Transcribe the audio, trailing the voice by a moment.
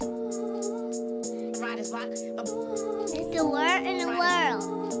The Word in the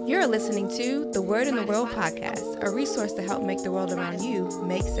World. You're listening to The Word in the World podcast, a resource to help make the world around you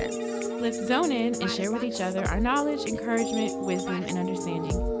make sense. Let's zone in and share with each other our knowledge, encouragement, wisdom, and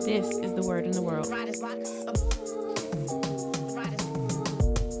understanding. This is The Word in the World.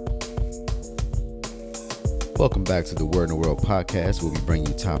 Welcome back to the Word in the World podcast, where we bring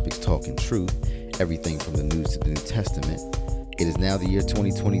you topics talking truth, everything from the news to the New Testament. It is now the year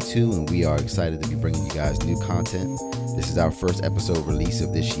 2022, and we are excited to be bringing you guys new content. This is our first episode release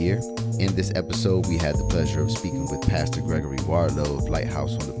of this year. In this episode, we had the pleasure of speaking with Pastor Gregory Wardlow of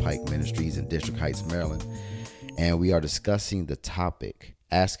Lighthouse on the Pike Ministries in District Heights, Maryland. And we are discussing the topic,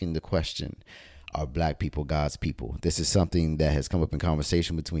 asking the question, are Black people God's people? This is something that has come up in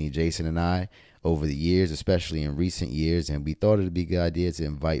conversation between Jason and I over the years, especially in recent years, and we thought it would be a good idea to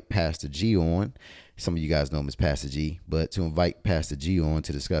invite Pastor G on. Some of you guys know him as Pastor G, but to invite Pastor G on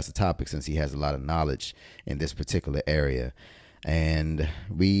to discuss the topic since he has a lot of knowledge in this particular area. And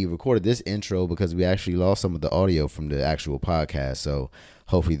we recorded this intro because we actually lost some of the audio from the actual podcast, so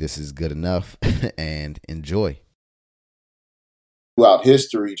hopefully this is good enough and enjoy. Throughout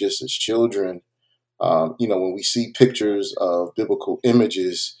history, just as children, when we see pictures of biblical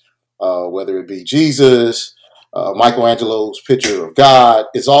images, whether it be Jesus, Michelangelo's picture of God,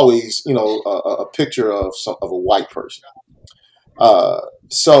 it's always, a picture of a white person.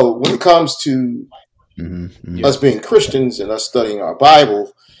 So when it comes to us being Christians and us studying our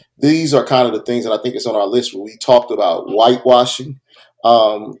Bible, these are kind of the things that I think is on our list where we talked about whitewashing,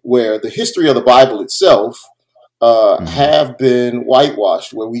 where the history of the Bible itself have been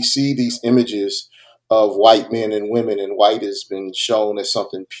whitewashed, where we see these images of white men and women, and white has been shown as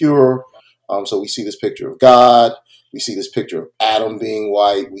something pure. So we see this picture of God. We see this picture of Adam being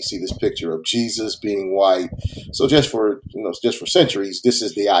white. We see this picture of Jesus being white. So just for centuries, this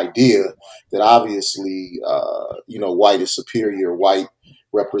is the idea that obviously, white is superior. White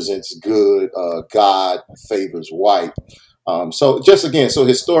represents good. God favors white. So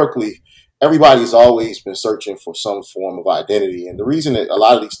historically, everybody's always been searching for some form of identity. And the reason that a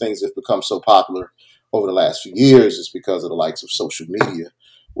lot of these things have become so popular over the last few years is because of the likes of social media,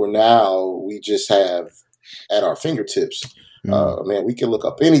 where now we just have at our fingertips, we can look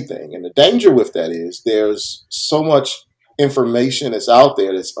up anything. And the danger with that is there's so much information that's out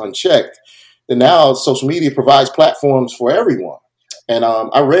there that's unchecked that now social media provides platforms for everyone. And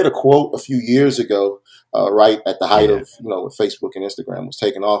I read a quote a few years ago, right at the height of, when Facebook and Instagram was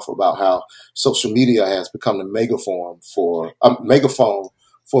taking off, about how social media has become the megaphone for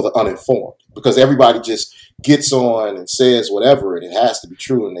the uninformed, because everybody just gets on and says whatever, and it has to be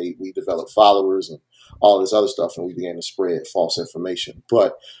true. And we develop followers and all this other stuff, and we began to spread false information.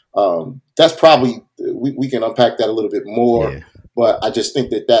 But that's probably, we can unpack that a little bit more. Yeah. But I just think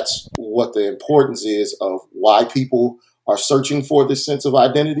that that's what the importance is of why people are searching for this sense of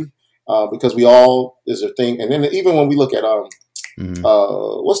identity, because there's a thing. And then even when we look at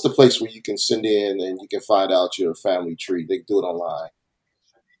what's the place where you can send in and you can find out your family tree? They do it online.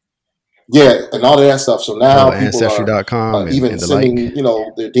 Yeah, and all of that stuff. So now people Ancestry.com are even sending,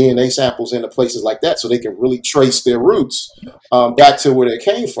 their DNA samples into places like that, so they can really trace their roots back to where they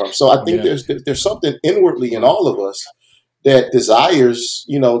came from. So I think there's something inwardly in all of us that desires,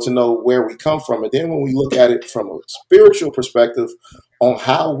 to know where we come from. And then when we look at it from a spiritual perspective on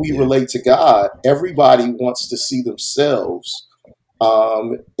how we relate to God, everybody wants to see themselves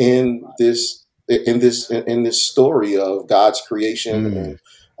in this story of God's creation and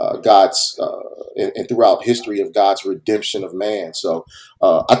God's and throughout history of God's redemption of man. So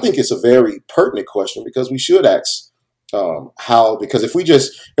I think it's a very pertinent question, because we should ask how, because if we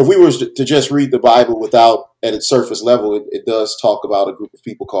were to just read the Bible without at its surface level, it does talk about a group of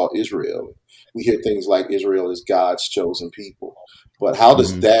people called Israel. We hear things like Israel is God's chosen people, but how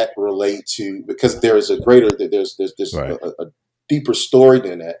does that relate to? Because there's a deeper story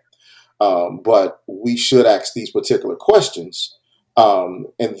than that. But we should ask these particular questions.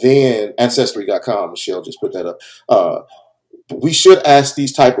 And then Ancestry.com, Michelle just put that up. We should ask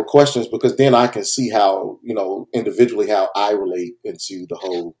these type of questions, because then I can see how, individually, how I relate into the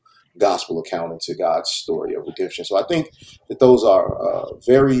whole gospel account, into God's story of redemption. So I think that those are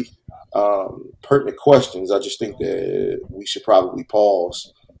very pertinent questions. I just think that we should probably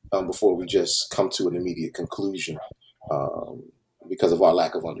pause before we just come to an immediate conclusion because of our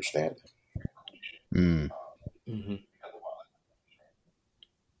lack of understanding.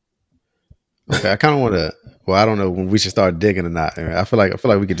 Okay, I kind of want to. Well, I don't know when we should start digging or not. I feel like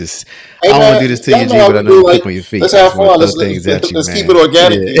we could just. I don't want to do this to you, G, but I know you quick on your feet. Let's have fun. Let's keep it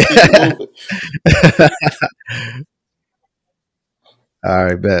organic. Yeah. Keep it moving. All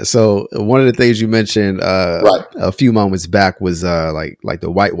right, bet. So one of the things you mentioned Right. a few moments back was like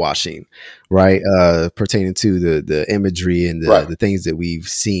the whitewashing, right? Pertaining to the imagery and Right. the things that we've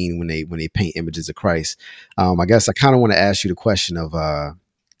seen when they paint images of Christ. I guess I kind of want to ask you the question of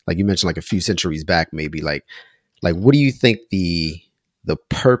like you mentioned like a few centuries back, maybe like what do you think the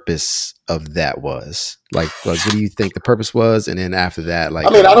purpose of that was? Like what do you think the purpose was? And then after that, I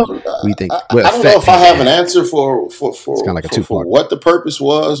like mean, what do you think what I don't know effect if I has it have an had? answer It's kind of like a two for part. what the purpose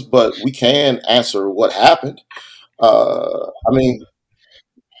was, but we can answer what happened. I mean,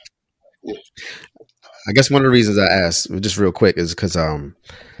 I guess one of the reasons I asked, just real quick, is because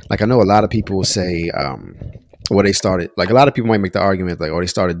like I know a lot of people will say well they started like a lot of people might make the argument like, oh, they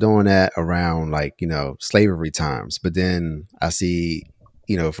started doing that around like, slavery times. But then I see,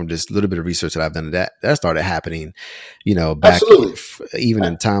 from just a little bit of research that I've done, that started happening, back absolutely. even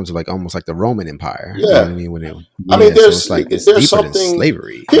in times of like almost like the Roman Empire. You know what Yeah. I mean? I mean, So it's like it's there's deeper than something.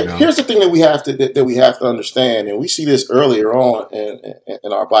 slavery, you know? Here's the thing that we have to understand, and we see this earlier on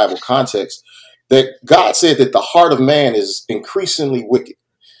in our Bible context, that God said that the heart of man is increasingly wicked.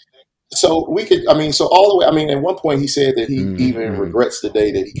 So we could, I mean, so all the way, I mean, at one point he said that he even Mm-hmm. regrets the day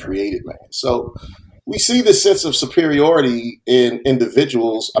that he created man. So we see this sense of superiority in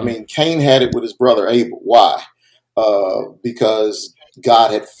individuals. I mean, Cain had it with his brother Abel. Why? Because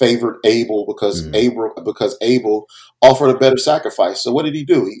God had favored Abel because Abel offered a better sacrifice. So what did he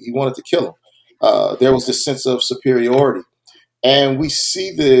do? He wanted to kill him. There was this sense of superiority. And we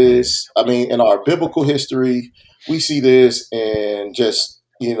see this, I mean, in our biblical history, we see this in just,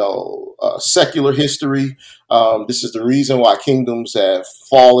 secular history. This is the reason why kingdoms have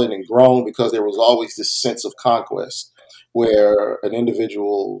fallen and grown, because there was always this sense of conquest where an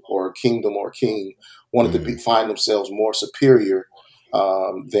individual or a kingdom or a king wanted to find themselves more superior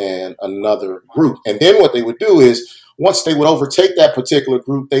than another group. And then what they would do is, once they would overtake that particular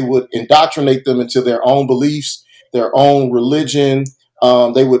group, they would indoctrinate them into their own beliefs, their own religion.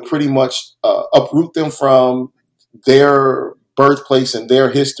 They would pretty much uproot them from their birthplace and their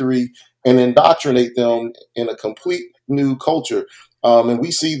history and indoctrinate them in a complete new culture. And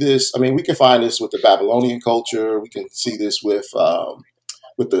we see this. I mean, we can find this with the Babylonian culture. We can see this with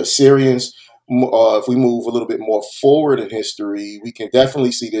the Assyrians. If we move a little bit more forward in history, we can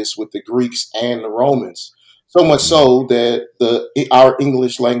definitely see this with the Greeks and the Romans. So much so that our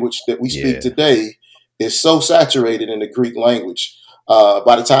English language that we speak Yeah. today is so saturated in the Greek language.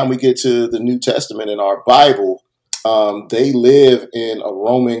 By the time we get to the New Testament in our Bible, they live in a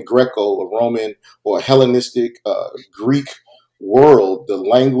Roman Greco, a Roman or Hellenistic Greek world. The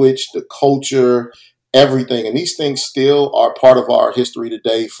language, the culture, everything, and these things still are part of our history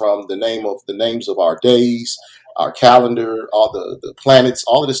today. From the names of our days, our calendar, all the planets,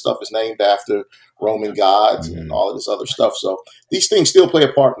 all of this stuff is named after Roman gods and all of this other stuff. So these things still play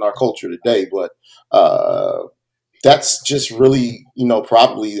a part in our culture today, but that's just really,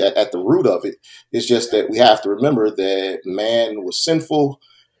 probably at the root of it. It's just that we have to remember that man was sinful,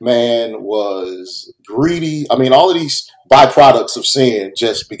 man was greedy. I mean, all of these byproducts of sin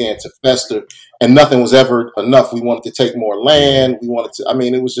just began to fester, and nothing was ever enough. We wanted to take more land. We wanted to, I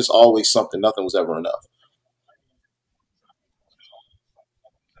mean, it was just always something. Nothing was ever enough.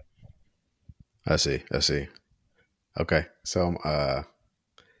 I see. I see. Okay. So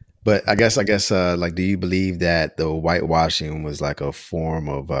but I guess like do you believe that the whitewashing was like a form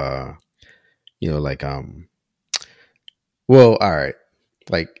of like well, all right.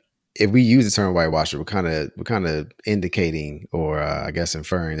 Like if we use the term whitewasher, we're kind of indicating or I guess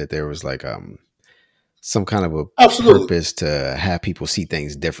inferring that there was like some kind of a Absolutely. purpose to have people see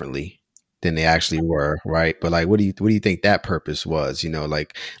things differently than they actually were, right? But like what do you think that purpose was?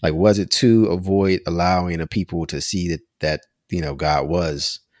 Like was it to avoid allowing the people to see that God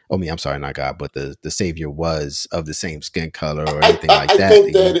was, oh me, I'm sorry, not God, but the Savior was of the same skin color or anything like I that?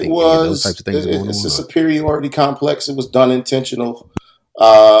 think Do you that it think any of those types was of things are going it's a on? Or? superiority complex. It was done intentional.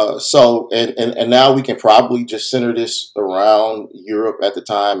 So and now we can probably just center this around Europe at the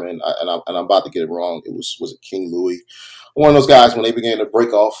time, and I'm about to get it wrong. Was it King Louis, one of those guys, when they began to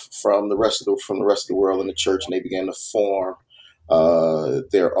break off from the rest of the world in the church, and they began to form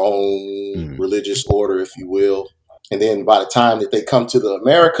their own Mm, religious order, if you will. And then by the time that they come to the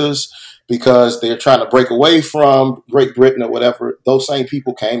Americas, because they're trying to break away from Great Britain or whatever, those same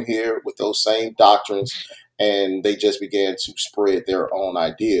people came here with those same doctrines, and they just began to spread their own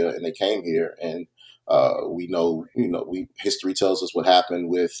idea. And they came here, and we know, we history tells us what happened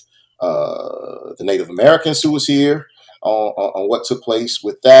with the Native Americans who was here. On what took place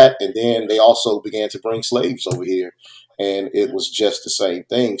with that, and then they also began to bring slaves over here, and it was just the same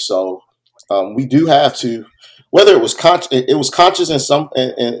thing. So we do have to whether it was it was conscious in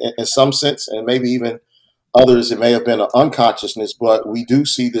some sense, and maybe even others, it may have been an unconsciousness, but we do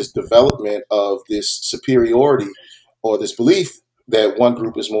see this development of this superiority or this belief that one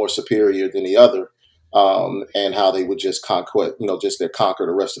group is more superior than the other, and how they would just conquer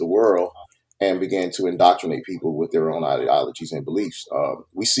the rest of the world and began to indoctrinate people with their own ideologies and beliefs.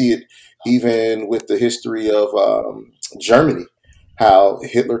 We see it even with the history of Germany, how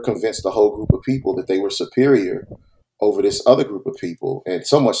Hitler convinced the whole group of people that they were superior over this other group of people, and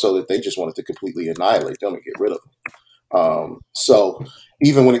so much so that they just wanted to completely annihilate them and get rid of them. So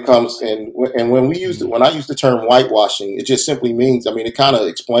even when it comes when I use the term whitewashing, it just simply means, I mean, it kind of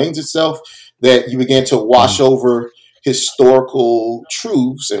explains itself, that you begin to wash over historical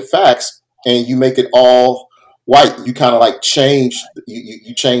truths and facts, and you make it all white. You kind of like change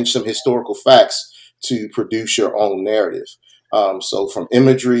some historical facts to produce your own narrative. So from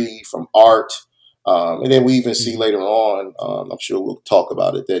imagery, from art, and then we even see later on, I'm sure we'll talk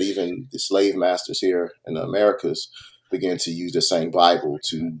about it, that even the slave masters here in the Americas began to use the same Bible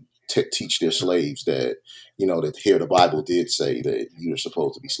to teach their slaves that, that here the Bible did say that you're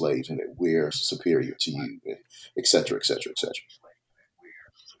supposed to be slaves and that we're superior to you, et cetera, et cetera, et cetera.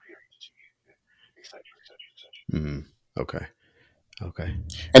 Okay.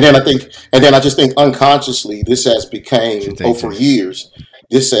 And then I just think unconsciously this has became, for years,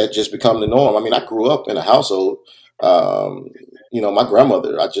 this had just become the norm. I mean, I grew up in a household, my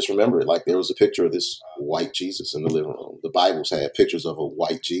grandmother, I just remember it like there was a picture of this white Jesus in the living room. The Bibles had pictures of a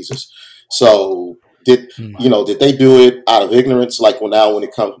white Jesus. So did they do it out of ignorance? Like when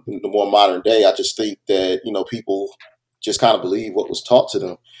it comes to the more modern day, I just think that, people just kind of believe what was taught to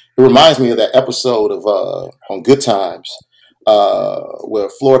them. It reminds me of that episode of on Good Times, where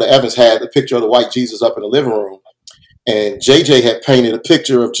Florida Evans had the picture of the white Jesus up in the living room, and JJ had painted a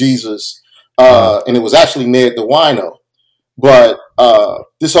picture of Jesus, and it was actually Ned the Wino. But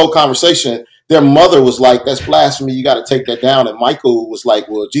this whole conversation, their mother was like, "That's blasphemy. You got to take that down." And Michael was like,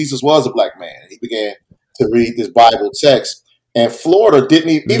 "Well, Jesus was a black man." He began to read this Bible text, and Florida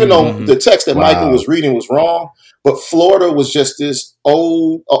didn't even though the text that Michael was reading was wrong. But Florida was just this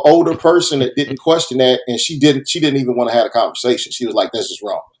older person that didn't question that, and she didn't even want to have a conversation. She was like, "That's just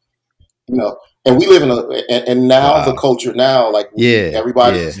wrong," And we live in and now the culture now, like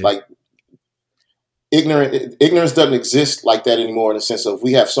everybody's like ignorant. Ignorance doesn't exist like that anymore, in the sense of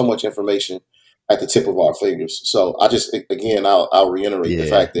we have so much information at the tip of our fingers. So I just I'll reiterate the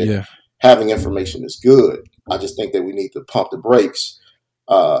fact that having information is good. I just think that we need to pump the brakes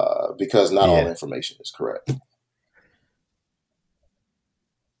because not all information is correct.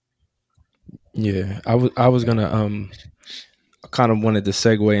 Yeah, I was gonna kind of wanted to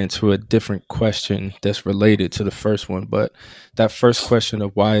segue into a different question that's related to the first one, but that first question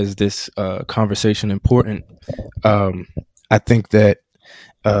of why is this conversation important? I think that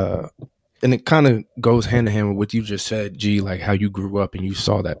and it kind of goes hand in hand with what you just said, G, like how you grew up and you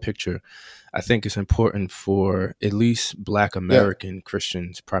saw that picture. I think it's important for at least Black American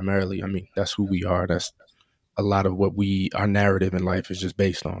Christians primarily. I mean, that's who we are. That's a lot of what our narrative in life is just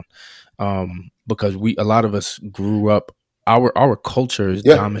based on. Because a lot of us grew up, our culture is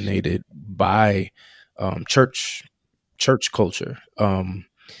dominated by church culture.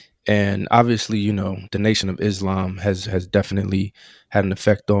 And obviously, the Nation of Islam has definitely had an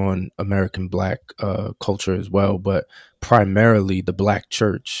effect on American Black culture as well. But primarily, the Black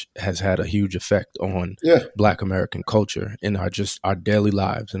church has had a huge effect on Black American culture in our daily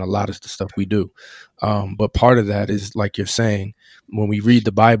lives and a lot of the stuff we do. But part of that is, like you're saying, when we read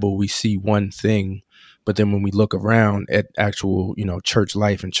the Bible, we see one thing. But then when we look around at actual, church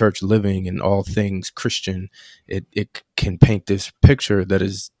life and church living and all things Christian, it can paint this picture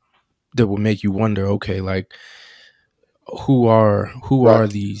that will make you wonder, okay, like who are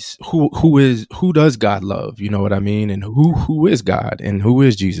these, who does God love? You know what I mean? And who is God and who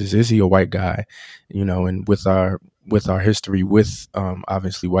is Jesus? Is he a white guy? And with our history with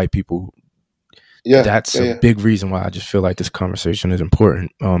obviously white people, that's a big reason why I just feel like this conversation is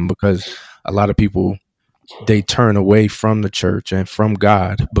important, because a lot of people, they turn away from the church and from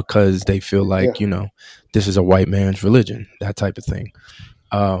God because they feel like, this is a white man's religion, that type of thing.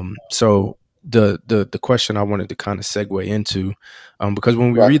 So the question I wanted to kind of segue into, because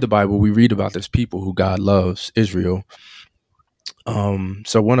when we read the Bible, we read about this people who God loves, Israel.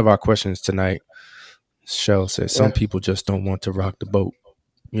 So one of our questions tonight, Shell says, some people just don't want to rock the boat.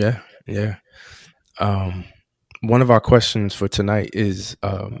 Yeah. One of our questions for tonight is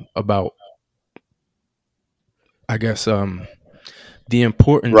about, I guess, the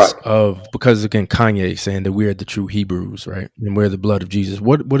importance of, because again, Kanye is saying that we're the true Hebrews, right? And we're the blood of Jesus.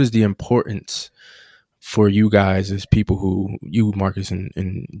 What is the importance for you guys as people who, you, Marcus,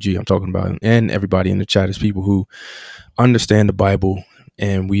 and G, I'm talking about, and everybody in the chat, as people who understand the Bible,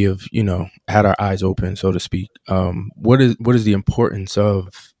 and we have, had our eyes open, so to speak. What is the importance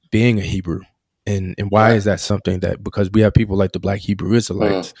of being a Hebrew, and why is that something that, because we have people like the Black Hebrew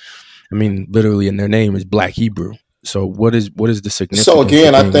Israelites, I mean, literally in their name is Black Hebrew. So what is the significance? So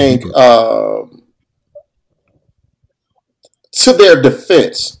again, I think to their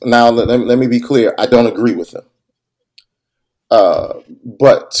defense, now let me be clear, I don't agree with them.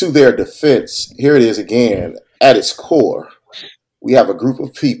 But to their defense, here it is again, at its core, we have a group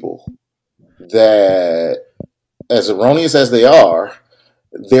of people that, as erroneous as they are,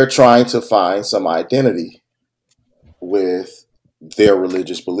 they're trying to find some identity with their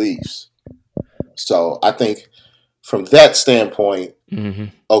religious beliefs. So I think from that standpoint,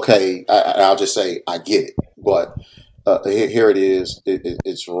 okay, I'll just say I get it, but here it is,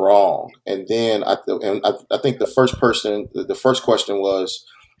 it's wrong. And then I think the first question was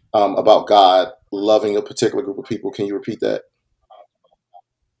about God loving a particular group of people. Can you repeat that?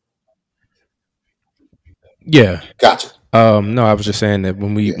 Yeah, gotcha. No, I was just saying that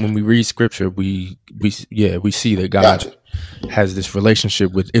when we read scripture, we see that God has this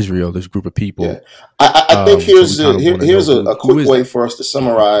relationship with Israel, this group of people. Yeah. I think here's a quick way for us to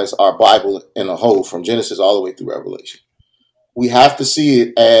summarize our Bible in a whole, from Genesis all the way through Revelation. We have to see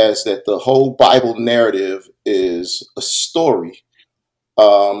it as that the whole Bible narrative is a story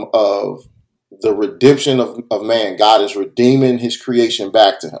of the redemption of man. God is redeeming his creation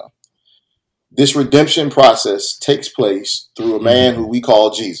back to him. This redemption process takes place through a man who we call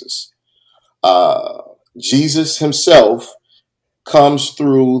Jesus. Jesus himself comes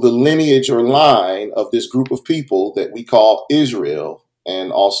through the lineage or line of this group of people that we call Israel,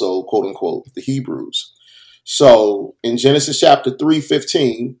 and also, quote unquote, the Hebrews. So in Genesis chapter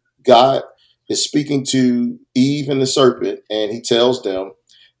 3:15, God is speaking to Eve and the serpent, and he tells them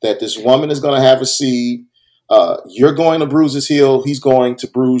that this woman is going to have a seed. You're going to bruise his heel. He's going to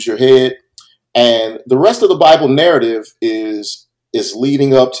bruise your head. And the rest of the Bible narrative is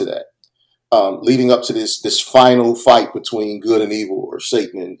leading up to that, leading up to this final fight between good and evil, or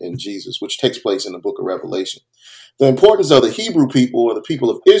Satan and Jesus, which takes place in the book of Revelation. The importance of the Hebrew people, or the people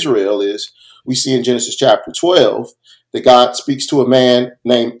of Israel, is we see in Genesis chapter 12 that God speaks to a man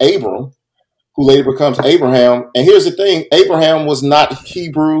named Abram, who later becomes Abraham. And here's the thing: Abraham was not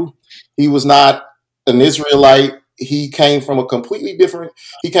Hebrew. He was not an Israelite. He came from a completely different.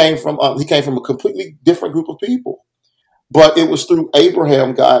 He came from a completely different group of people. But it was through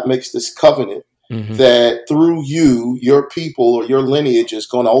Abraham God makes this covenant that through you, your people or your lineage is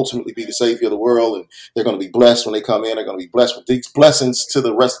going to ultimately be the savior of the world, and they're going to be blessed when they come in. They're going to be blessed with these blessings to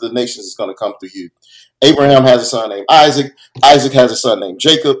the rest of the nations. Is going to come through you. Abraham has a son named Isaac. Isaac has a son named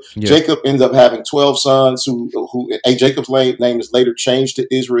Jacob. Yeah. Jacob ends up having 12 sons who Jacob's name is later changed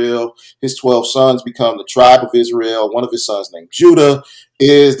to Israel. His 12 sons become the tribe of Israel. One of his sons named Judah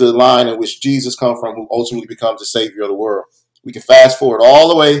is the line in which Jesus comes from, who ultimately becomes the savior of the world. We can fast forward all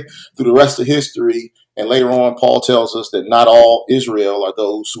the way through the rest of history. And later on, Paul tells us that not all Israel are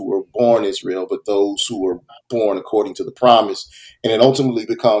those who were born Israel, but those who were born according to the promise. And it ultimately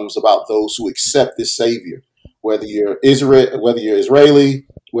becomes about those who accept this Savior, whether you're Israeli, whether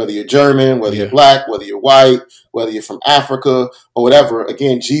you're German, whether you're Black, whether you're white, whether you're from Africa or whatever.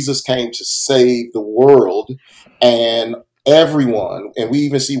 Again, Jesus came to save the world and everyone. And we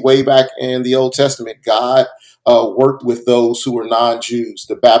even see way back in the Old Testament, God worked with those who were non-Jews.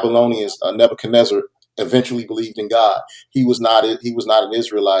 The Babylonians, Nebuchadnezzar, eventually believed in God. He was not an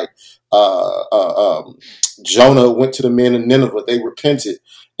Israelite. Jonah went to the men in Nineveh. They repented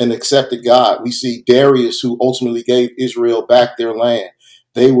and accepted God. We see Darius, who ultimately gave Israel back their land.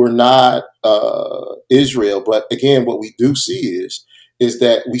 They were not Israel. But again, what we do see is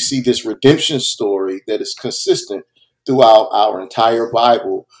that we see this redemption story that is consistent throughout our entire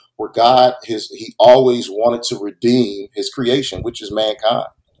Bible, where God he always wanted to redeem his creation, which is mankind.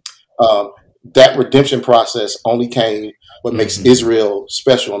 That redemption process only came. What makes Israel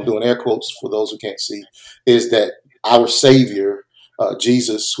special, I'm doing air quotes for those who can't see, is that our Savior,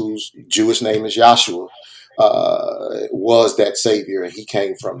 Jesus, whose Jewish name is Yahshua, was that Savior, and he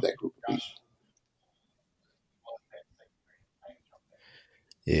came from that group of people.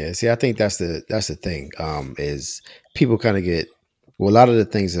 Yeah, see, I think that's the thing, is people kind of get, well, a lot of the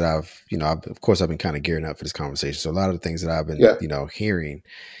things that I've been kind of gearing up for this conversation. So a lot of the things that I've been, hearing,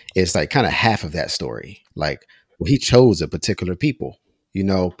 it's like kind of half of that story. Like, well, he chose a particular people,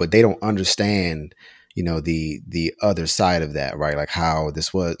 but they don't understand, the other side of that, right? Like how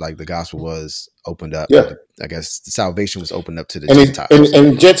this was, like the gospel was opened up. Yeah. I guess the salvation was opened up to the And Gentiles.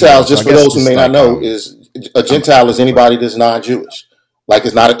 and Gentiles, So just I for guess those who it's may not like, know, is a Gentile is anybody that's non-Jewish. Like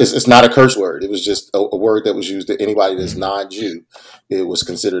it's not a curse word. It was just a word that was used to anybody that's non-Jew. It was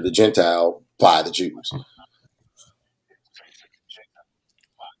considered a Gentile by the Jews.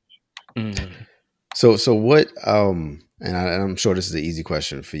 So what? And I'm sure this is an easy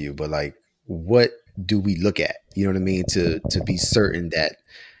question for you, but like, what do we look at? You know what I mean? To be certain that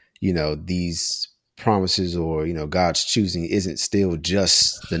these promises or God's choosing isn't still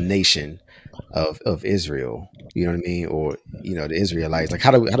just the nation of Israel. You know what I mean? Or the Israelites. Like,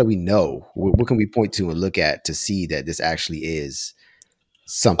 how do we know? What can we point to and look at to see that this actually is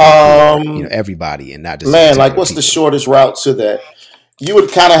something for everybody and not just like what's the shortest route to that? You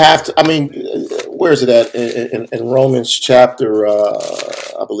would kind of have to. I mean, where is it at in Romans chapter?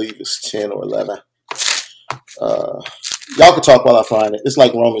 I believe it's 10 or 11. Y'all can talk while I find it. It's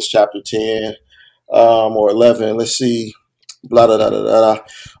like Romans chapter 10 or 11. Let's see. Blah, blah, blah, blah, blah.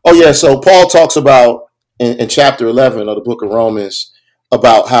 Oh, yeah. So Paul talks about in chapter 11 of the book of Romans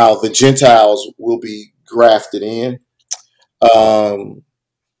about how the Gentiles will be grafted in. And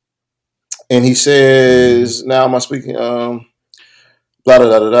he says, now am I speaking? Blah, blah,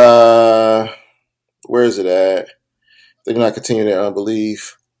 blah, blah, blah. Where is it at? They do not continue their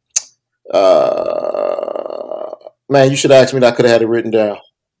unbelief. Man, you should ask me that. I could have had it written down.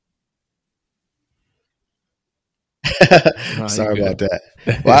 Sorry about that.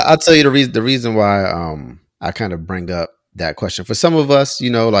 Well, I'll tell you the reason why I kind of bring up that question. For some of us,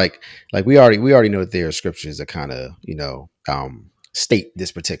 like we already know that there are scriptures that kind of state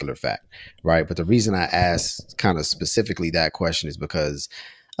this particular fact, right? But the reason I asked kind of specifically that question is because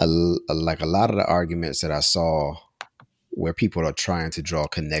like a lot of the arguments that I saw where people are trying to draw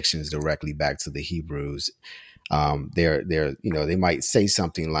connections directly back to the Hebrews, they're they might say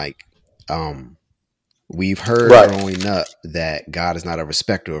something like, we've heard growing up that God is not a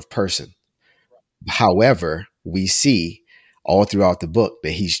respecter of person. However, we see all throughout the book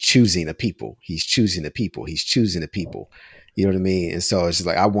that he's choosing a people. He's choosing a people. He's choosing a people. You know what I mean? And so it's just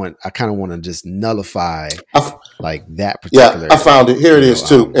like I kind of want to just nullify like that particular. Yeah, I found it. Here it is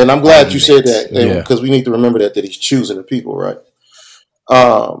too. And I'm glad you said that because we need to remember that he's choosing the people, right?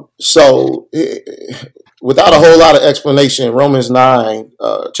 So without a whole lot of explanation, Romans 9,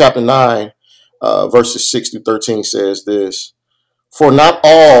 chapter 9, verses 6 through 13 says this: For not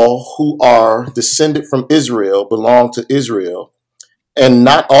all who are descended from Israel belong to Israel, and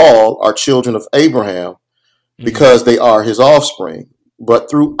not all are children of Abraham, because they are his offspring. But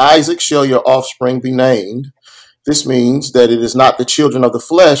through Isaac shall your offspring be named. This means that it is not the children of the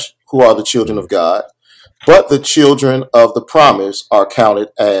flesh who are the children of God, but the children of the promise are counted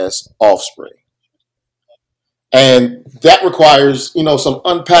as offspring. And that requires, some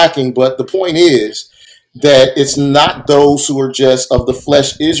unpacking. But the point is that it's not those who are just of the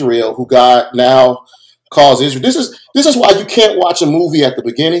flesh Israel who God now calls Israel. This is why you can't watch a movie at the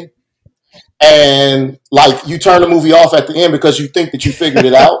beginning and like you turn the movie off at the end because you think that you figured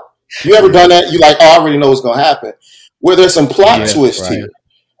it out. You ever done that? You like, I already know what's going to happen. Where there's some plot twist here.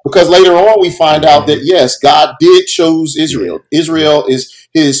 Because later on we find out that, yes, God did choose Israel. Israel is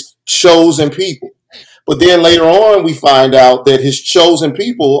his chosen people. But then later on we find out that his chosen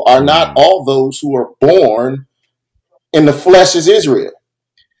people are not all those who are born in the flesh as Israel.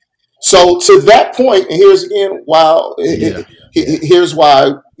 So to that point, and here's again, here's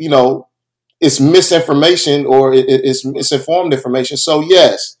why, it's misinformation or it's misinformed information. So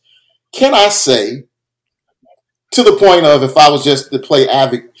yes, can I say to the point of, if I was just to play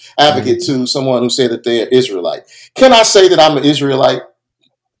advocate to someone who said that they're Israelite, can I say that I'm an Israelite?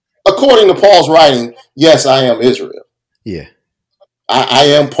 According to Paul's writing, yes, I am Israel. Yeah. I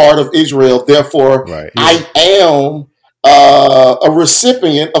am part of Israel. Therefore, I am a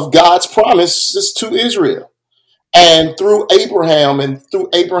recipient of God's promises to Israel. And through Abraham and through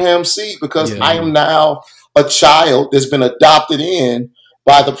Abraham's seed, because I am now a child that's been adopted in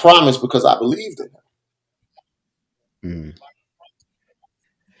by the promise because I believed in him.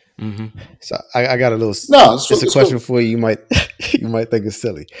 So I got a little. It's a question for you. You might think it's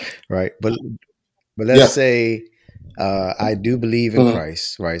silly, right? But let's say I do believe in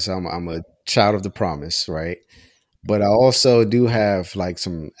Christ, right? So I'm a child of the promise, right? But I also do have like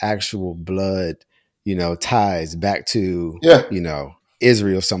some actual blood, ties back to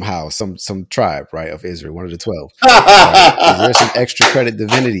Israel somehow, some tribe, right, of Israel, one of the 12. Is there some extra credit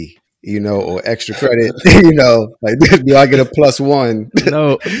divinity? Or extra credit, like do I get a +1?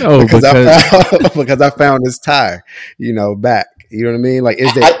 No, because I found this tie, back. You know what I mean? Like,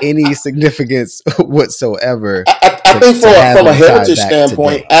 is there any significance whatsoever? I think from a heritage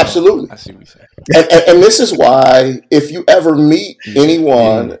standpoint, absolutely. I see what you're saying. And this is why, if you ever meet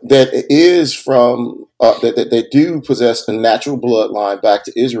anyone that is from that do possess a natural bloodline back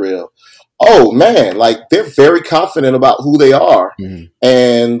to Israel, oh man, like they're very confident about who they are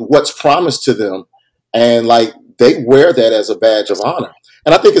and what's promised to them, and like they wear that as a badge of honor.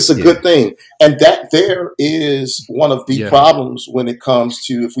 And I think it's a good thing. And that there is one of the problems when it comes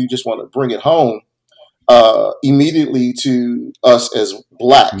to, if we just want to bring it home, immediately to us as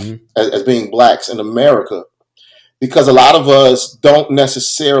black, as being blacks in America, because a lot of us don't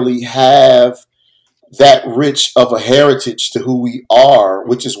necessarily have that rich of a heritage to who we are,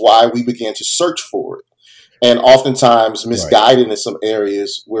 which is why we began to search for it. And oftentimes misguided in some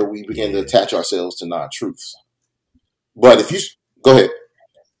areas where we begin to attach ourselves to non-truths. But if you go ahead.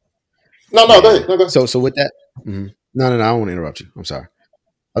 No, go ahead. No, go ahead. So with that, no, I don't want to interrupt you. I'm sorry.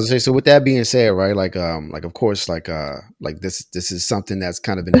 I was gonna say, so with that being said, right, like of course, like this is something that's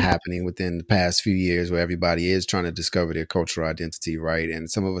kind of been happening within the past few years, where everybody is trying to discover their cultural identity, right? And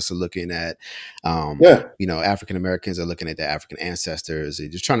some of us are looking at, African Americans are looking at their African ancestors,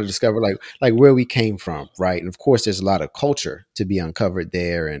 and just trying to discover like where we came from, right? And of course, there's a lot of culture to be uncovered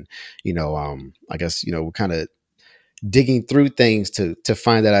there, and I guess we're kind of digging through things to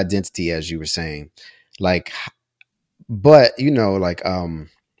find that identity, as you were saying, like, but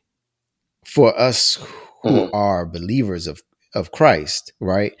for us who are believers of Christ,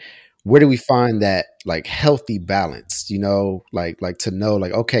 right? Where do we find that like healthy balance? Like to know,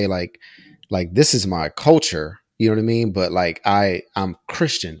 like, okay, like this is my culture, you know what I mean? But like I'm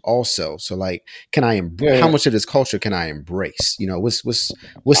Christian also, so like, can I how much of this culture can I embrace?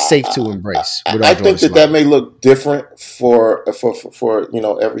 What's safe to embrace? I think that may look different for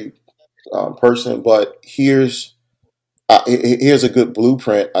every person, but here's a good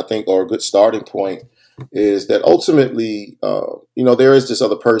blueprint, I think, or a good starting point, is that ultimately, there is this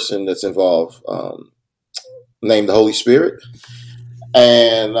other person that's involved, named the Holy Spirit.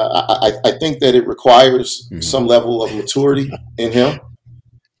 And I think that it requires some level of maturity in him,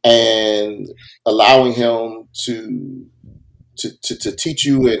 and allowing him to teach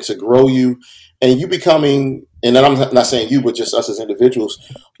you and to grow you, and you becoming, and then I'm not saying you, but just us as individuals,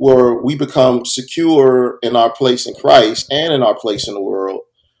 where we become secure in our place in Christ and in our place in the world,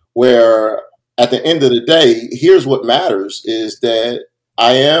 where at the end of the day, here's what matters, is that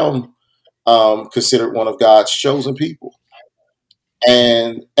I am considered one of God's chosen people.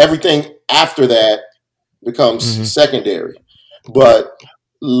 And everything after that becomes secondary. But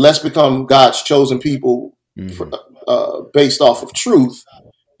let's become God's chosen people based off of truth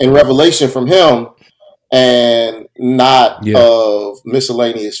and revelation from him, and not of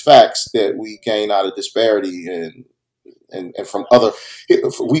miscellaneous facts that we gain out of disparity and from other.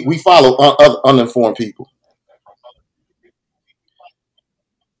 We follow uninformed people.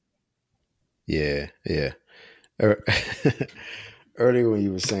 Yeah. Earlier when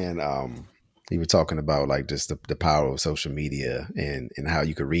you were saying, you were talking about like just the power of social media and how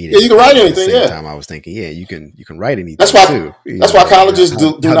you could read it. Yeah, you can write anything. At the same time, I was thinking, you can write anything. That's why. Too, that's why colleges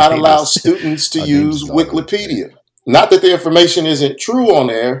do not allow students to use Wikipedia. Not that the information isn't true on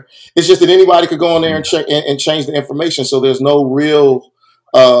there. It's just that anybody could go on there and change the information. So there's no real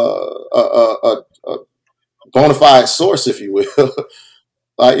bona fide source, if you will.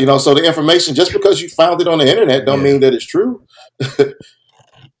 So the information, just because you found it on the internet, don't mean that it's true.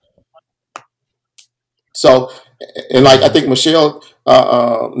 So, and like I think Michelle,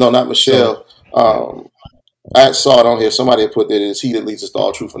 no, not Michelle. I saw it on here. Somebody had put that it's he that leads us to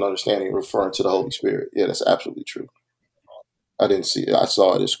all truth and understanding, referring to the Holy Spirit. Yeah, that's absolutely true. I didn't see it. I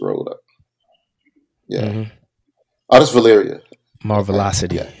saw it. It scrolled up. Yeah. Oh, that's Valeria.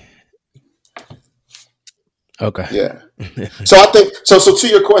 Marvelosity. Yeah. Okay. Yeah. So I think so to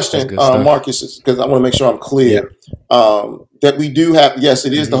your question, Marcus, because I want to make sure I'm clear, that we do have, yes,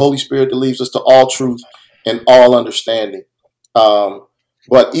 it is the Holy Spirit that leads us to all truth and all understanding.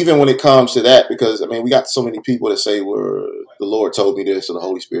 But even when it comes to that, because I mean, we got so many people that say, well, the Lord told me this or the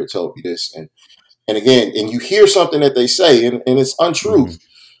Holy Spirit told me this. And again, and you hear something that they say and it's untruth.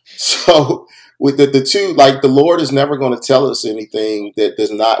 So with the two, like the Lord is never going to tell us anything that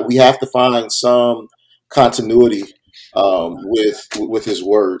does not, we have to find some continuity with his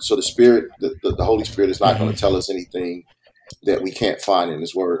word. So the Spirit, the Holy Spirit is not going to tell us anything that we can't find in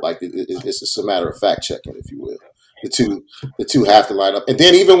his word. Like it's just a matter of fact checking, if you will. The two have to line up. And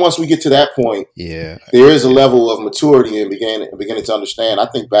then even once we get to that point, there is a level of maturity and beginning to understand. I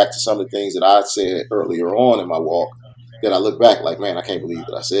think back to some of the things that I said earlier on in my walk that I look back like, man, I can't believe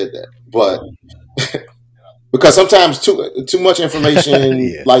that I said that. But because sometimes too much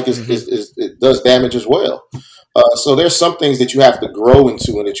information like it does damage as well. So there's some things that you have to grow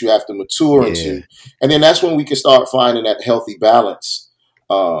into and that you have to mature into, and then that's when we can start finding that healthy balance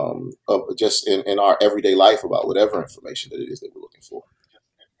of just in our everyday life about whatever information that it is that we're looking for.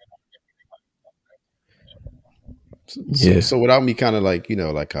 So without me kind of like,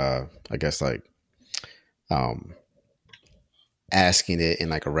 I guess like asking it in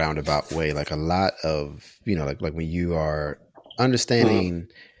like a roundabout way, like a lot of, like when you are understanding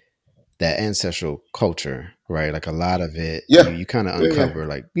that ancestral culture, right? Like a lot of it, you kind of uncover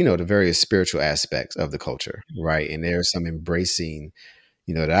like, the various spiritual aspects of the culture, right? And there's some embracing,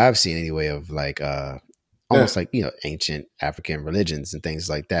 that I've seen anyway of like almost like, ancient African religions and things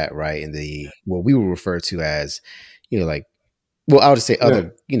like that, right? And what we will refer to as, like, well, I would say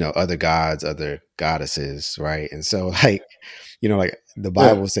other, other gods, other goddesses, right? And so like, like the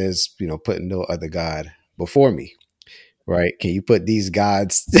Bible says, put no other God before me, right? Can you put these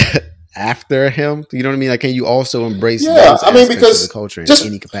gods after him? You know what I mean? Like, can you also embrace those because of the culture in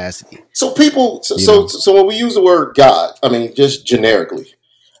any capacity? So people, so when we use the word God, I mean, just generically,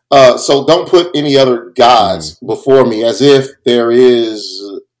 so don't put any other gods before me as if there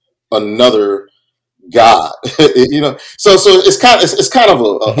is another God, so it's kind of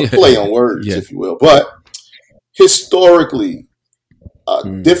a play on words, if you will, but historically,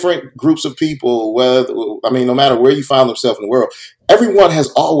 different groups of people, no matter where you find themselves in the world, everyone has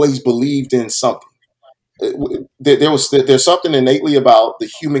always believed in something. There's something innately about the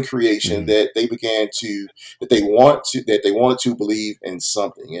human creation that they wanted to believe in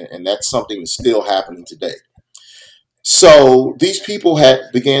something, and that's something that's still happening today. So these people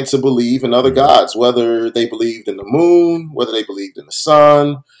began to believe in other gods, whether they believed in the moon, whether they believed in the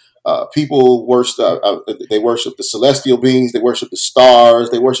sun. People they worship the celestial beings, they worship the stars,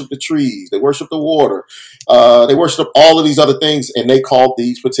 they worship the trees, they worship the water, they worship all of these other things, and they called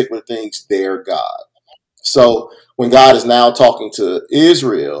these particular things their God. So when God is now talking to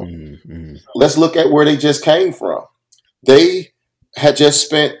Israel, let's look at where they just came from. They had just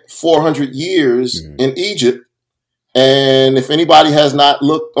spent 400 years in Egypt. And if anybody has not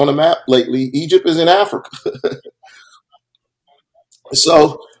looked on a map lately, Egypt is in Africa.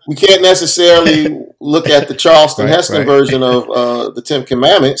 So we can't necessarily look at the Charleston Heston version of the Ten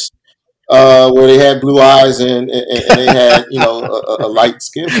Commandments, where they had blue eyes and they had a light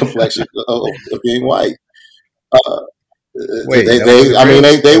skin complexion of being white. They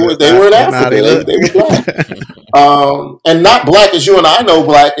were in Africa. They were black. And not black as you and I know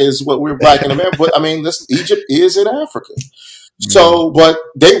black is what we're black in America. But I mean, Egypt is in Africa. So, but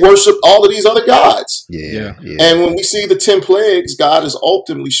they worship all of these other gods. And when we see the 10 plagues, God is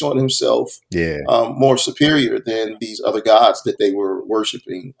ultimately showing himself more superior than these other gods that they were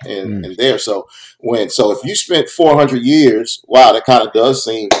worshiping in there. So if you spent 400 years, wow, that kind of does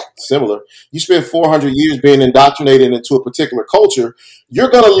seem similar. You spent 400 years being indoctrinated into a particular culture, you're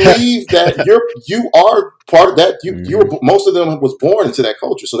going to leave that you are part of that. Most of them was born into that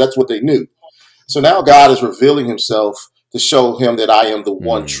culture. So that's what they knew. So now God is revealing himself to show him that I am the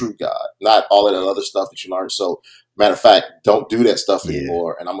one true God, not all of that other stuff that you learned. So, matter of fact, don't do that stuff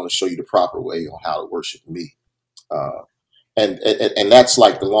anymore, and I'm going to show you the proper way on how to worship me. And that's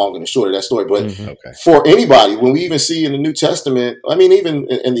like the long and the short of that story. But for anybody, when we even see in the New Testament, I mean, even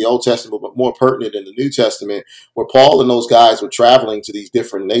in the Old Testament, but more pertinent in the New Testament, where Paul and those guys were traveling to these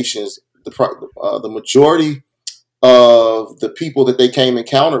different nations, the majority of the people that they came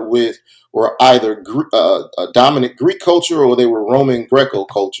encountered with were either a dominant Greek culture or they were Roman Greco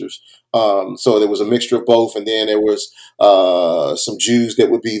cultures. So there was a mixture of both. And then there was some Jews that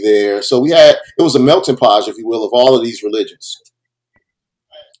would be there. So it was a melting pot, if you will, of all of these religions.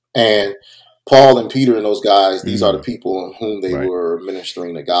 And Paul and Peter and those guys, these are the people on whom they were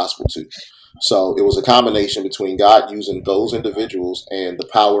ministering the gospel to. So it was a combination between God using those individuals and the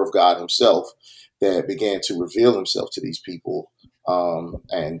power of God himself that began to reveal himself to these people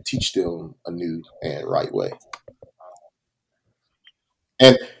and teach them a new and right way.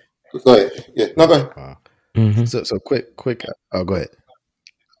 And go ahead. Yeah, no, go ahead. So quick. Oh, go ahead.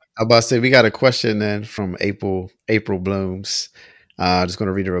 I'm about to say we got a question then from April Blooms. Just going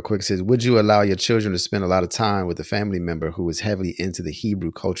to read it real quick. It says, would you allow your children to spend a lot of time with a family member who is heavily into the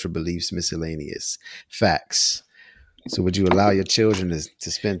Hebrew culture, beliefs, miscellaneous facts? So would you allow your children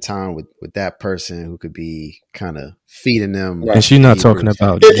to spend time with that person who could be kind of feeding them? And she's not talking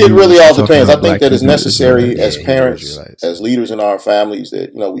about it really all depends. I think that it's necessary as parents, as leaders in our families,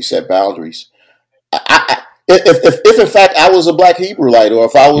 that we set boundaries. If in fact I was a Black Hebrewite, or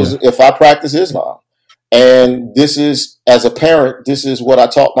if I practice Islam, and this is, as a parent, this is what I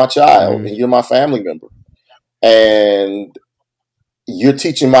taught my child, and you're my family member, and you're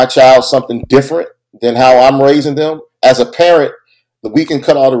teaching my child something different than how I'm raising them. As a parent, we can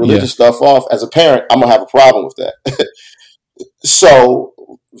cut all the religious stuff off. As a parent, I'm gonna have a problem with that. So,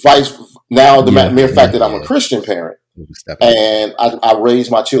 the mere fact that I'm a Christian parent and I raise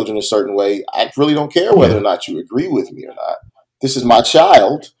my children a certain way, I really don't care whether or not you agree with me or not. This is my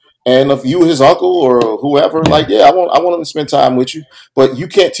child. And if you, his uncle or whoever, I want him to spend time with you, but you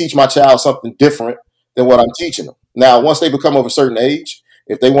can't teach my child something different than what I'm teaching them. Now, once they become of a certain age,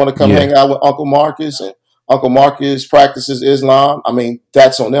 if they want to come hang out with Uncle Marcus and Uncle Marcus practices Islam, I mean,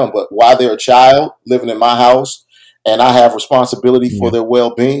 that's on them. But while they're a child living in my house and I have responsibility for their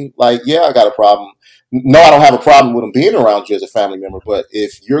well-being, I got a problem. No, I don't have a problem with them being around you as a family member. But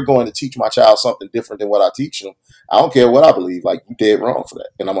if you're going to teach my child something different than what I teach them, I don't care what I believe. You dead wrong for that,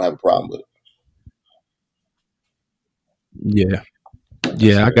 and I'm gonna have a problem with it.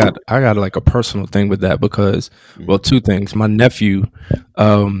 Yeah, I got like a personal thing with that because, well, two things. My nephew,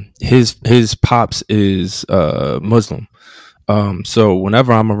 his pops is Muslim, so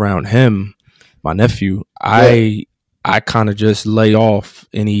whenever I'm around him, my nephew, I kind of just lay off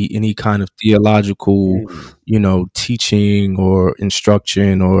any kind of theological, teaching or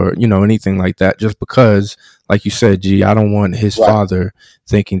instruction or, anything like that, just because, like you said, I don't want his father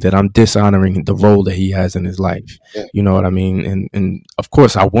thinking that I'm dishonoring the role that he has in his life. Yeah. You know what I mean? And of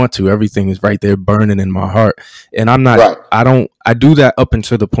course I want to. Everything is right there burning in my heart. And I'm not, I do that up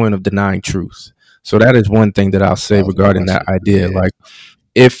until the point of denying truth. So that is one thing that I'll say regarding that idea. Yeah. Like,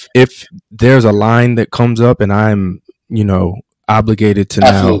 if there's a line that comes up and I'm, obligated to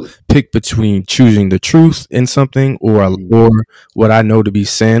now pick between choosing the truth in something or what I know to be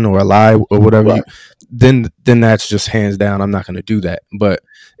sin or a lie or whatever, then that's just hands down. I'm not going to do that. But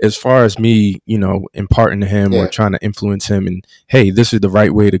as far as me, imparting to him or trying to influence him and, hey, this is the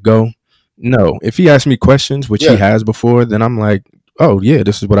right way to go. No, if he asks me questions, which he has before, then I'm like, oh yeah,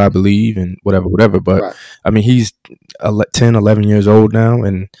 this is what I believe and whatever. But I mean, he's 10, 11 years old now.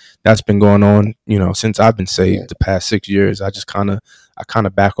 And that's been going on, since I've been saved the past 6 years. I just kind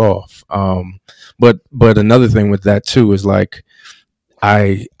of back off. But another thing with that too, is like,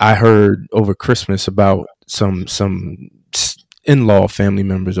 I heard over Christmas about some in-law family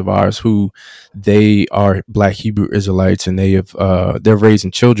members of ours who they are Black Hebrew Israelites and they're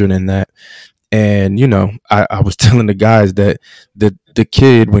raising children in that. And, I was telling the guys that the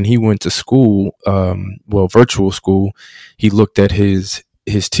kid, when he went to school, virtual school, he looked at his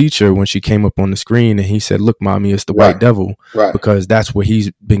teacher when she came up on the screen and he said, "Look, mommy, it's the white devil," because that's what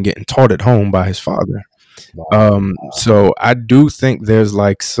he's been getting taught at home by his father. So I do think there's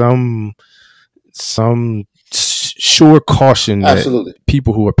like some sure caution that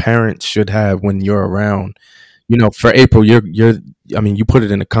people who are parents should have when you're around. For April, you put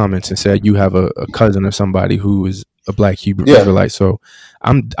it in the comments and said you have a cousin or somebody who is a Black Hebrew Israelite. So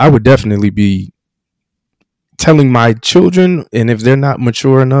I would definitely be telling my children, and if they're not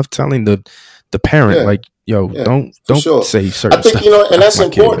mature enough, telling the parent, don't say certain I think, stuff. And that's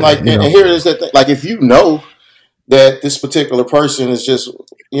important. And here it is that, if you know that this particular person is just,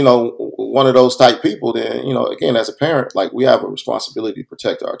 one of those type people, then, again, as a parent, we have a responsibility to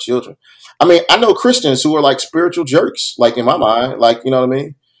protect our children. I mean, I know Christians who are like spiritual jerks, in my mind, you know what I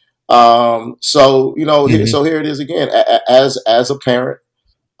mean? So here it is again, as a parent,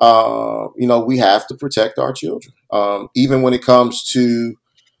 we have to protect our children, even when it comes to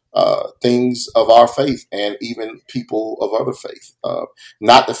things of our faith and even people of other faith.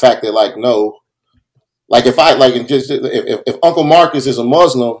 Not the fact that no, if Uncle Marcus is a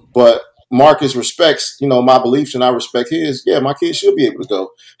Muslim, but Marcus respects, my beliefs and I respect his, my kids should be able to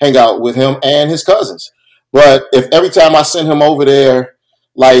go hang out with him and his cousins. But if every time I send him over there,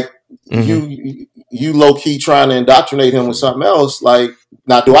 you low key trying to indoctrinate him with something else,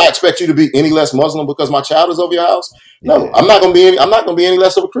 now do I expect you to be any less Muslim because my child is over your house? No, I'm not gonna be any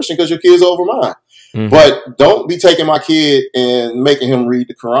less of a Christian because your kid's over mine. Mm-hmm. But don't be taking my kid and making him read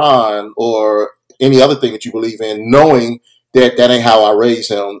the Quran or any other thing that you believe in, knowing that ain't how I raise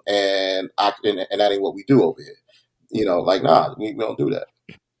him, and that ain't what we do over here. Nah, we don't do that.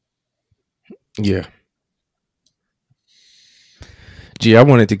 Yeah. Gee, I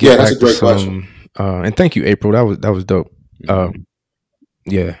wanted to get back to some, and thank you, April. That was dope. I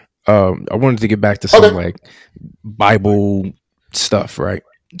wanted to get back to some Bible stuff, right?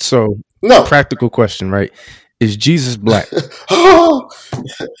 So, practical question, right? Is Jesus Black?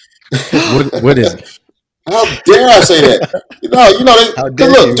 What is it? How dare I say that?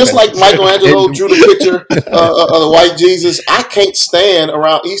 Look, just like Michelangelo drew the picture of the white Jesus, I can't stand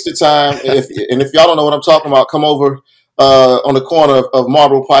around Easter time. If y'all don't know what I'm talking about, come over on the corner of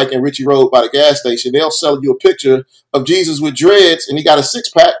Marlboro Pike and Ritchie Road by the gas station, they'll sell you a picture of Jesus with dreads and he got a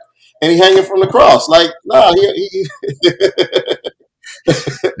 6-pack and he hanging from the cross. Like, nah,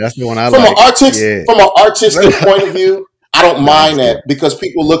 That's the one I from like. From an artistic point of view, I don't mind that because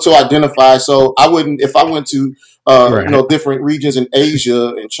people look to identify. So I wouldn't, if I went to different regions in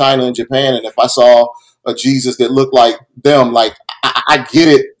Asia and China and Japan, and if I saw a Jesus that looked like them, like I get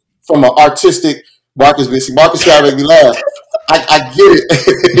it from an artistic. Marcus trying to make me laugh. I get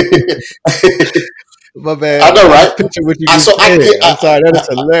it. My bad. I know, right? Picture what you I'm sorry, that is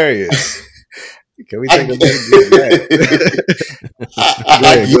hilarious. Can we take a minute?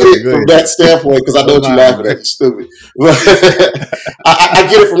 I get it from that standpoint because I know what you're laughing at. You're stupid. I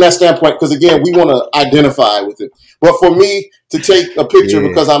get it from that standpoint because, again, we want to identify with it. But for me to take a picture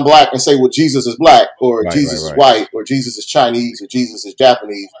because I'm black and say, well, Jesus is black or Jesus is white or Jesus is Chinese or Jesus is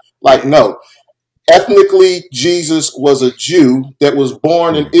Japanese, like, no. Ethnically, Jesus was a Jew that was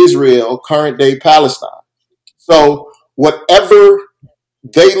born in Israel, current day Palestine. So whatever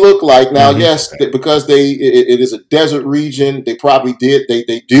they look like now, yes, because it is a desert region, they probably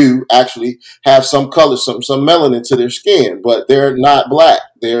they do actually have some color, some melanin to their skin, but they're not black.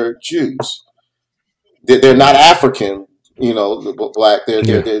 They're Jews. They're not African, black.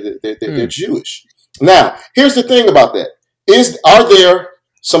 They're Jewish. Now, here's the thing about that: are there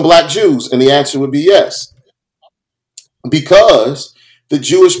some black Jews? And the answer would be yes. Because the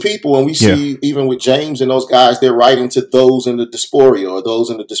Jewish people, and we see even with James and those guys, they're writing to those in the diaspora or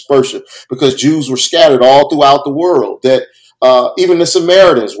those in the dispersion, because Jews were scattered all throughout the world. That even the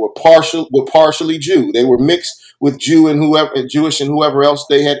Samaritans were partially Jew. They were mixed with Jewish and whoever else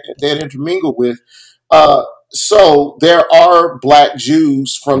they had intermingled with. So there are black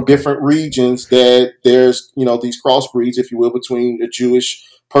Jews from different regions that there's, these crossbreeds, if you will, between a Jewish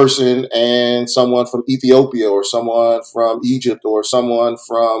person and someone from Ethiopia or someone from Egypt or someone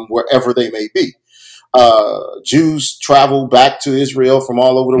from wherever they may be. Jews travel back to Israel from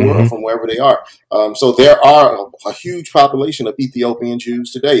all over the world, from wherever they are. So there are a huge population of Ethiopian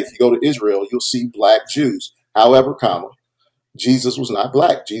Jews today. If you go to Israel, you'll see black Jews. However, Jesus was not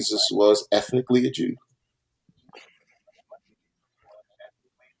black. Jesus was ethnically a Jew.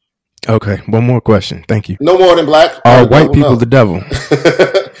 Okay, one more question. Thank you. No more than black. Are white people the devil?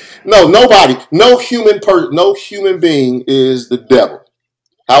 No, nobody. No human being is the devil.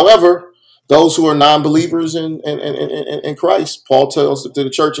 However, those who are non-believers in Christ, Paul tells to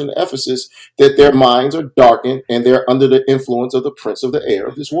the church in Ephesus that their minds are darkened and they're under the influence of the prince of the air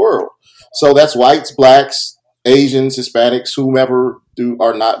of this world. So that's whites, blacks, Asians, Hispanics, whomever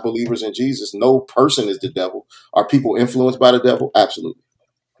are not believers in Jesus. No person is the devil. Are people influenced by the devil? Absolutely.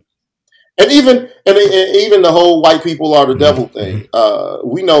 And even the whole white people are the devil thing.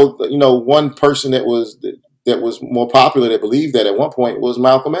 We know, one person that was more popular that believed that at one point was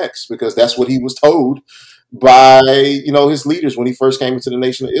Malcolm X, because that's what he was told by his leaders when he first came into the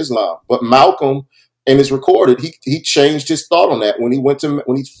Nation of Islam. But Malcolm, and it's recorded, he changed his thought on that when he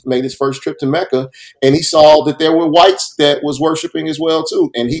made his first trip to Mecca, and he saw that there were whites that was worshiping as well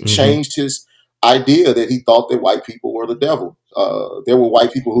too, and he changed his idea that he thought that white people were the devil. There were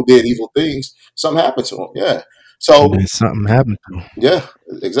white people who did evil things. Something happened to them. Yeah. So something happened to them. Yeah,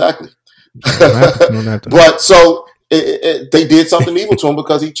 exactly. But so they did something evil to him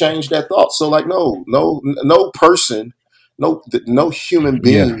because he changed that thought. So like, no person, no human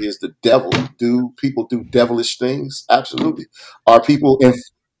being is the devil. Do people do devilish things? Absolutely. Are people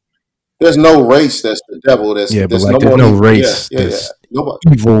there's no race that's the devil. There's no race that's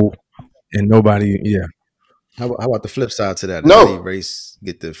evil. And nobody, How about the flip side to that? No. Does any race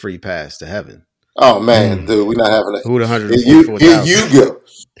get the free pass to heaven? Oh man, dude, we're not having that. Who the 144,000? Here you go.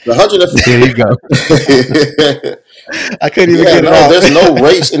 The 100. There you go. I couldn't even get it out. There's no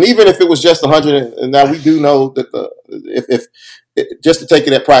race, and even if it was just 100, and now we do know that if just to take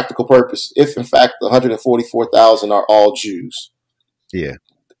it at practical purpose, if in fact the 144,000 are all Jews,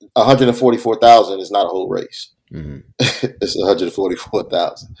 144,000 is not a whole race. It's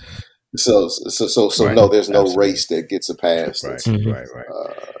 144,000. So right. No, there's no race that gets a pass. Right. In the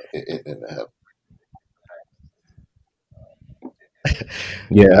heaven.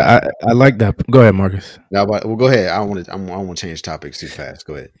 I like that. Go ahead, Marcus. Now, go ahead. I want to change topics too fast.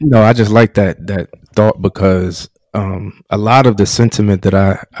 Go ahead. No, I just like that thought because a lot of the sentiment that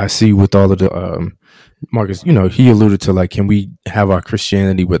I see with all of the Marcus, he alluded to like, can we have our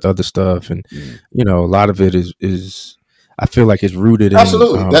Christianity with other stuff, and a lot of it is. I feel like it's rooted in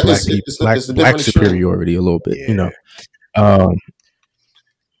black superiority a little bit,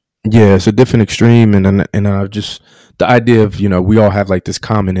 it's a different extreme, and I just the idea of we all have like this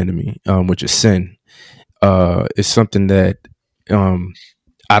common enemy, which is sin, is something that I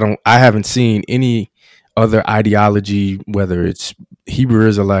haven't seen any other ideology, whether it's Hebrew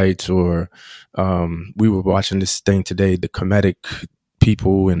Israelites or we were watching this thing today, the Kemetic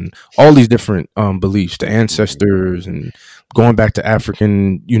people and all these different beliefs, the ancestors, and going back to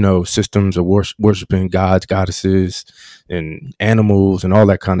African, systems of worshiping gods, goddesses, and animals and all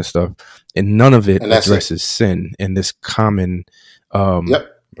that kind of stuff. And none of it addresses sin and this common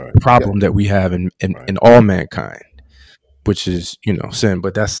problem that we have in all mankind, which is, sin.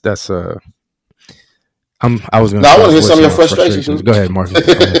 But I was going to. I want to hear some of your frustrations. Go ahead, Marcus.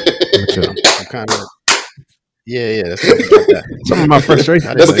 I'm kind of. Yeah. That's some of my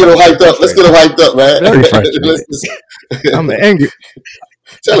frustration. Let's get them hyped up, man. Very frustrated. I'm angry.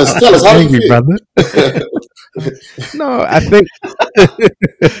 Tell us how you feel, brother. No, I think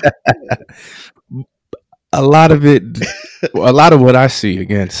a lot of what I see,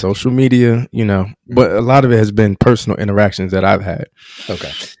 again, social media, but a lot of it has been personal interactions that I've had.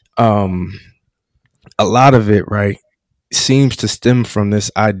 Okay. A lot of it, right, seems to stem from this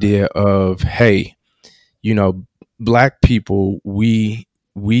idea of, hey, Black people, we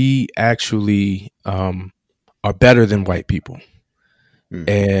actually are better than white people.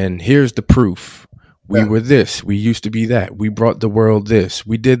 And here's the proof. We were this. We used to be that. We brought the world this.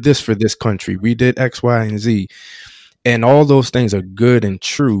 We did this for this country. We did X, Y, and Z. And all those things are good and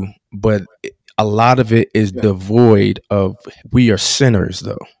true, but a lot of it is devoid of, we are sinners,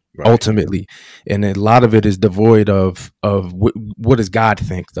 though, ultimately. And a lot of it is devoid of what does God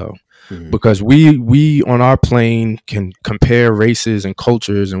think, though? Because we on our plane can compare races and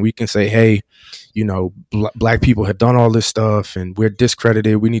cultures, and we can say, hey, Black people have done all this stuff and we're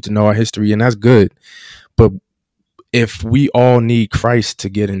discredited. We need to know our history, and that's good. But if we all need Christ to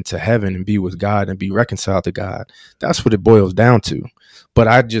get into heaven and be with God and be reconciled to God, that's what it boils down to. But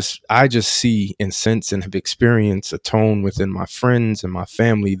I just see and sense and have experienced a tone within my friends and my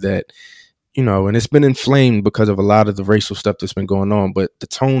family that, and it's been inflamed because of a lot of the racial stuff that's been going on. But the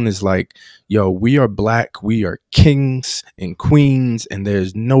tone is like, yo, we are Black, we are kings and queens, and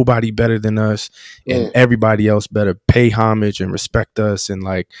there's nobody better than us, and everybody else better pay homage and respect us. And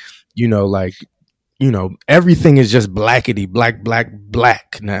everything is just blackety,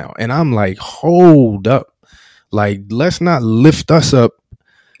 black now. And I'm like, hold up. Like, let's not lift us up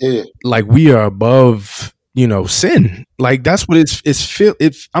like we are above, sin. Like, that's what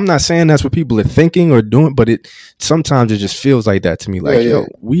I'm not saying that's what people are thinking or doing, but sometimes it just feels like that to me. Like,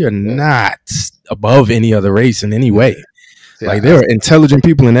 we are not above any other race in any way. Like, there are intelligent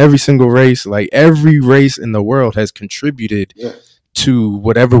people in every single race. Like, every race in the world has contributed to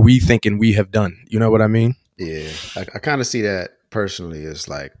whatever we think and we have done. You know what I mean? Yeah. I kind of see that personally as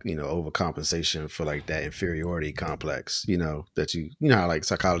like, overcompensation for like that inferiority complex, that how like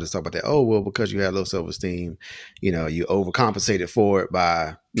psychologists talk about that. Oh, well, because you had low self-esteem, you overcompensated for it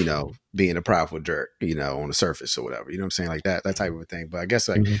by, being a prideful jerk, on the surface or whatever, you know what I'm saying? Like that type of a thing. But I guess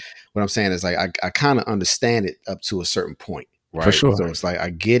like what I'm saying is like, I kind of understand it up to a certain point, right? For sure. So it's like, I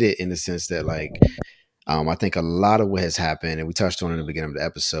get it in the sense that like, I think a lot of what has happened, and we touched on it in the beginning of the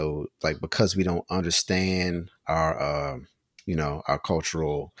episode, like because we don't understand our, our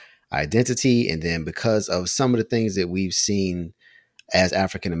cultural identity, and then because of some of the things that we've seen as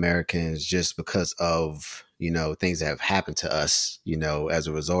African Americans, just because of things that have happened to us, as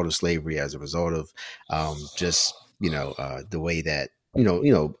a result of slavery, as a result of the way that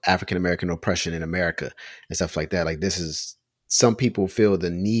African American oppression in America and stuff like that. Like, this is, some people feel the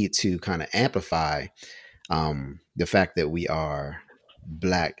need to kind of amplify the fact that we are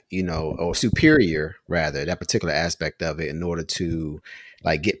Black, or superior rather, that particular aspect of it, in order to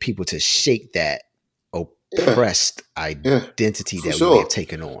like get people to shake that oppressed identity that we have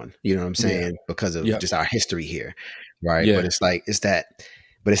taken on. You know what I'm saying? Because of just our history here, right? But it's like it's that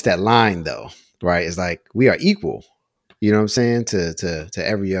line though, right? It's like we are equal. You know what I'm saying, to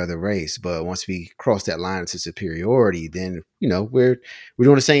every other race, but once we cross that line into superiority, then we're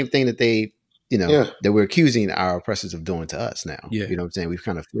doing the same thing that they. That we're accusing our oppressors of doing to us now. You know what I'm saying? We've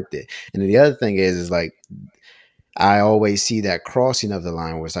kind of flipped it. And then the other thing is like, I always see that crossing of the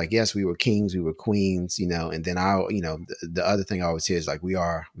line where it's like, yes, we were kings, we were queens, and then the other thing I always hear is like, we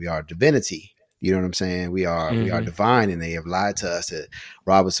are divinity. You know what I'm saying? We are divine, and they have lied to us to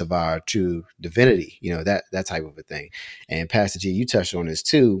rob us of our true divinity. That type of a thing. And Pastor G, you touched on this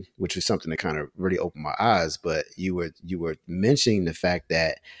too, which was something that kind of really opened my eyes. But you were mentioning the fact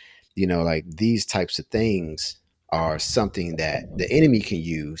that, like these types of things are something that the enemy can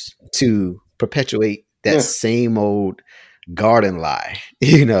use to perpetuate that same old garden lie,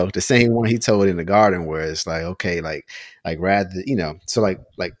 you know, the same one he told in the garden, where it's like, okay, like rather, you know, so like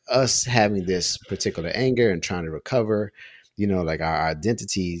us having this particular anger and trying to recover, you know, like our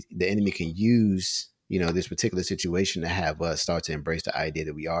identity, the enemy can use, you know, this particular situation to have us start to embrace the idea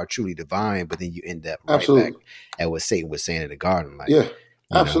that we are truly divine, but then you end up right back at what Satan was saying in the garden, like, yeah,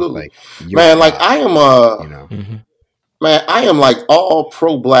 absolutely, know, like, man. Like I am, you know. Man, I am like all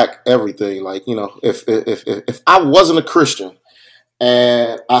pro-black everything. Like, you know, if I wasn't a Christian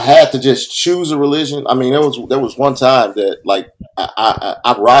and I had to just choose a religion, I mean, there was one time that like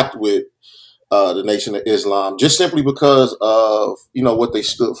I rocked with the Nation of Islam just simply because of, you know, what they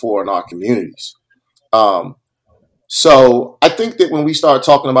stood for in our communities. So I think that when we start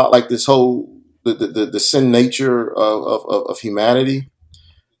talking about like this whole the sin nature of humanity,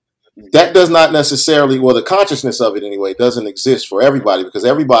 that does not necessarily, well, the consciousness of it anyway, doesn't exist for everybody, because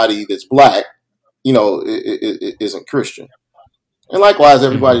everybody that's black, you know, it isn't Christian. And likewise,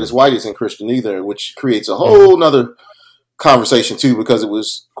 everybody that's white isn't Christian either, which creates a whole nother conversation too, because it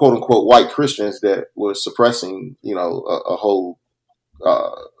was quote unquote white Christians that were suppressing, you know, a whole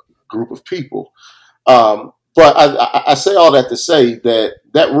group of people. But I say all that to say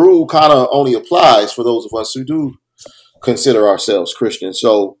that rule kind of only applies for those of us who do consider ourselves Christian.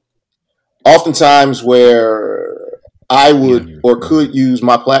 So oftentimes where I would or could use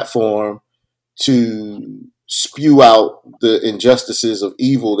my platform to spew out the injustices of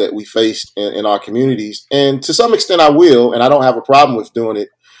evil that we face in our communities, and to some extent I will, and I don't have a problem with doing it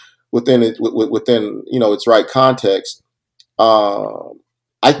within you know, its right context.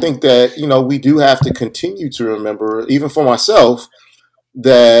 I think that, you know, we do have to continue to remember, even for myself,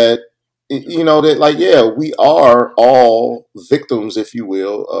 that, you know, that like, yeah, we are all victims, if you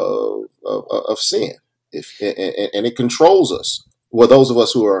will, of sin, and it controls us. Well, those of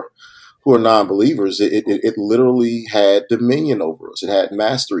us who are non-believers, it literally had dominion over us. It had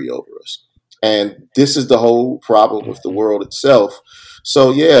mastery over us, and this is the whole problem with the world itself.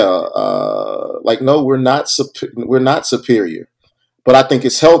 So yeah, like no, we're not superior, but I think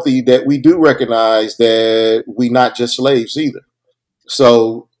it's healthy that we do recognize that we're not just slaves either.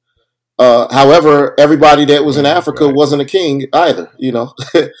 So. However, everybody that was in Africa wasn't a king either, you know.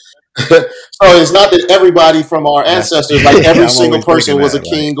 So it's not that everybody from our ancestors, like every single person was a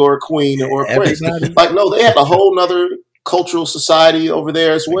king or a queen or a prince. Like, no, they had a whole nother cultural society over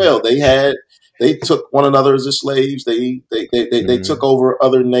there as well. They took one another as slaves. They took over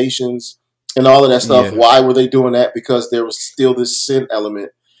other nations and all of that stuff. Yeah. Why were they doing that? Because there was still this sin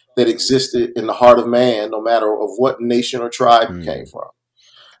element that existed in the heart of man, no matter of what nation or tribe you came from.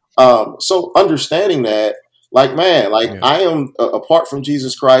 So understanding that, like, man, like I am, apart from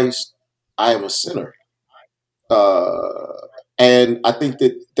Jesus Christ, I am a sinner. And I think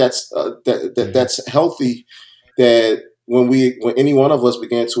that's that's healthy, that when any one of us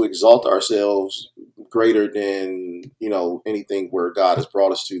began to exalt ourselves greater than, you know, anything where God has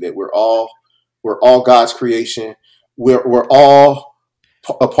brought us to, that we're all God's creation. We're all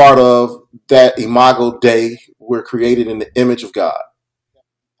a part of that Imago Dei. We're created in the image of God.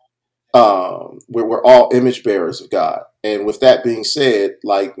 We're all image bearers of God. And with that being said,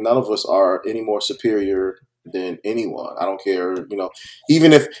 like none of us are any more superior than anyone. I don't care, you know,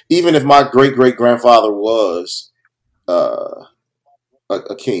 even if my great grandfather was a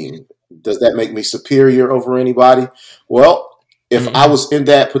king, does that make me superior over anybody? Well, if I was in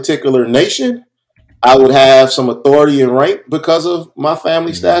that particular nation, I would have some authority and rank because of my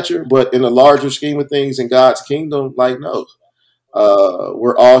family stature. But in the larger scheme of things in God's kingdom, like no.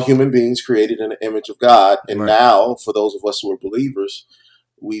 We're all human beings created in the image of God. And now, for those of us who are believers,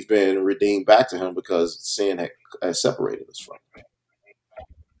 we've been redeemed back to him because sin has separated us from him.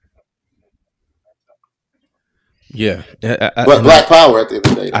 Yeah. But black power at the end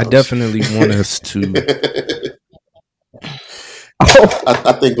of the day. I definitely want us to...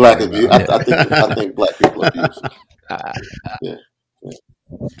 I think black is beautiful. I think black people are beautiful.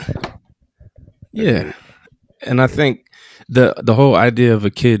 Yeah. And I think the whole idea of a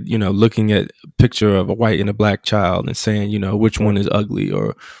kid, you know, looking at a picture of a white and a black child and saying, you know, which one is ugly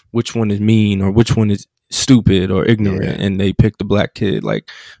or which one is mean or which one is stupid or ignorant, and they pick the black kid, like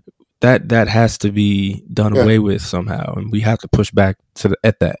that has to be done away with somehow, and we have to push back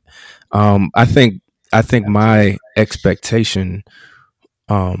at that. I think my expectation,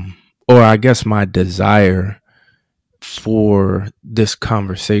 or I guess my desire for this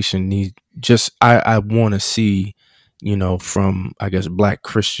conversation I want to see, you know, from, I guess, black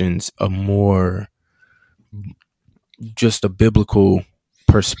Christians, a more just a biblical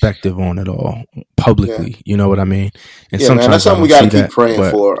perspective on it all publicly. You know what I mean? And sometimes, man, that's something we got to keep praying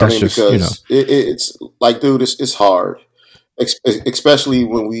for. I mean, just, because you know, it's like, dude, it's hard. especially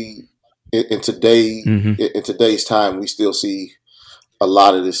when we in today's time, we still see a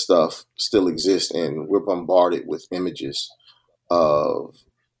lot of this stuff still exists, and we're bombarded with images of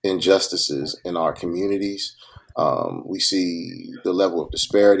injustices in our communities. We see the level of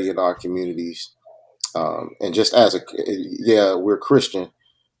disparity in our communities, and just we're Christian,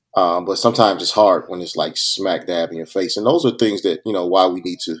 but sometimes it's hard when it's like smack dab in your face, and those are things that why we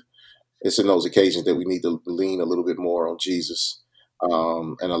need to. It's in those occasions that we need to lean a little bit more on Jesus,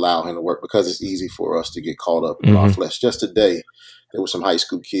 and allow him to work, because it's easy for us to get caught up in our flesh. Just today, there were some high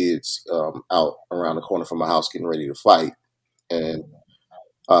school kids out around the corner from my house getting ready to fight, and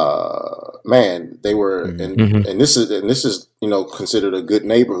man, they were, and this is considered a good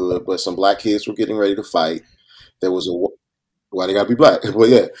neighborhood, but some black kids were getting ready to fight. There was why they gotta be black? Well,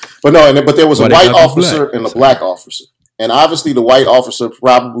 yeah, but no, but there was a white officer and a black officer. And obviously, the white officer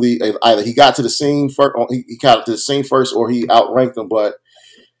probably either he got to the scene first, or he outranked them. But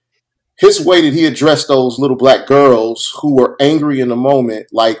his way that he addressed those little black girls who were angry in the moment,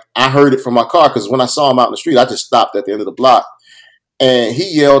 like I heard it from my car, because when I saw him out in the street, I just stopped at the end of the block, and he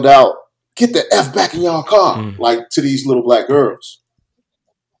yelled out, "Get the F back in y'all car!" Like to these little black girls.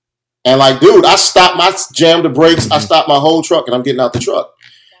 And like, dude, I jammed the brakes, I stopped my whole truck, and I'm getting out the truck.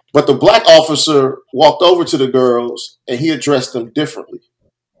 But the black officer walked over to the girls and he addressed them differently.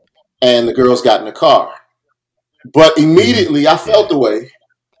 And the girls got in the car. But immediately I felt the way.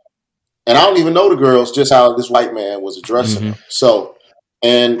 And I don't even know the girls, just how this white man was addressing them. So,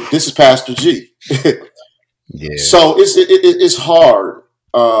 and this is Pastor G. Yeah. So it's hard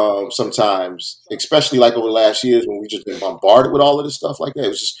sometimes, especially like over the last years when we've just been bombarded with all of this stuff like that. It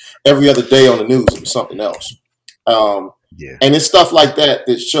was just every other day on the news, it was something else. Yeah. And it's stuff like that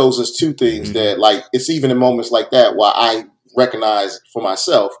that shows us two things, that like it's even in moments like that why I recognize for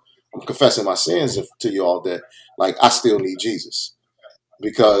myself, I'm confessing my sins to you all, that like I still need Jesus,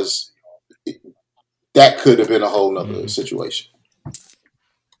 because that could have been a whole nother situation.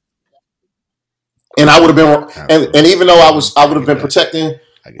 And I would have been, and even though I would have been protecting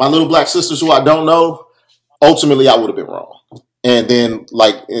my little black sisters who I don't know, ultimately I would have been wrong. And then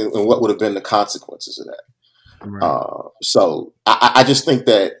and what would have been the consequences of that? Right. So I just think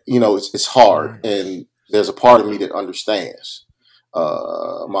that it's hard, and there's a part of me that understands.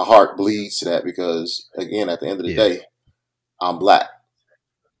 My heart bleeds to that, because again, at the end of the day, I'm black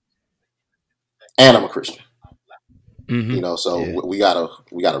and I'm a Christian. So we gotta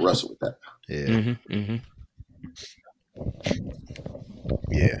wrestle with that. Yeah.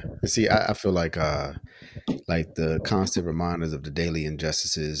 Yeah. See, I feel like the constant reminders of the daily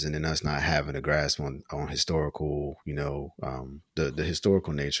injustices, and then us not having a grasp on historical, the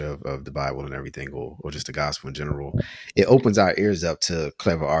historical nature of the Bible and everything, or just the gospel in general, it opens our ears up to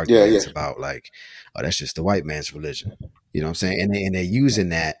clever arguments about like, oh, that's just the white man's religion. You know what I'm saying? And they're using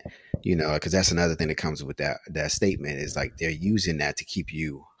that, because that's another thing that comes with that statement, is like they're using that to keep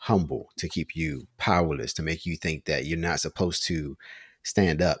you humble, to keep you powerless, to make you think that you're not supposed to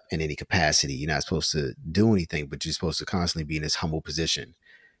stand up in any capacity. You're not supposed to do anything, but you're supposed to constantly be in this humble position,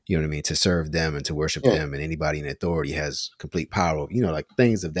 you know what I mean, to serve them and to worship them, and anybody in authority has complete power, like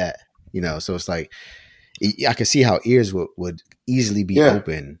things of that, so it's like I can see how ears would easily be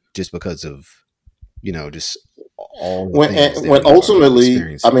open just because of just all the things when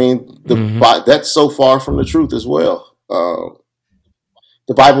ultimately, I mean, that's so far from the truth as well.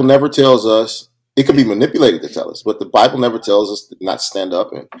 The Bible never tells us. It could be manipulated to tell us, but the Bible never tells us to not stand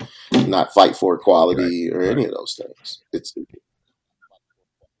up and not fight for equality or any of those things. It's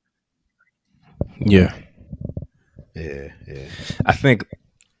yeah. I think,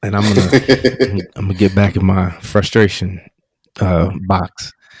 and I'm gonna get back in my frustration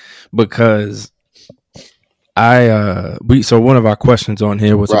box, because so one of our questions on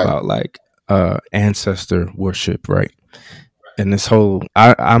here was about like ancestor worship, right? And this whole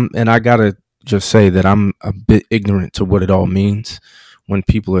I gotta just say that I'm a bit ignorant to what it all means when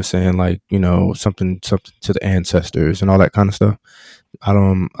people are saying like, something to the ancestors and all that kind of stuff. I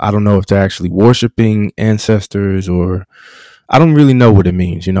don't know if they're actually worshiping ancestors, or I don't really know what it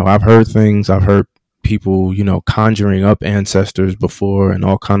means. I've heard things. I've heard people, conjuring up ancestors before and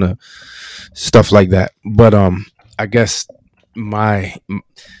all kind of stuff like that. But I guess my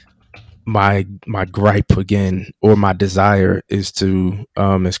gripe again, or my desire, is to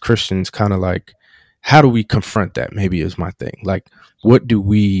as Christians kind of like, how do we confront that? Maybe is my thing. Like, how do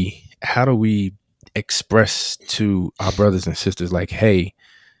we express to our brothers and sisters like, hey,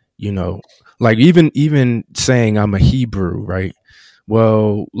 like even saying I'm a Hebrew, right?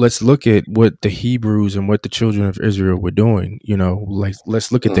 well, let's look at what the Hebrews and what the children of Israel were doing. Like,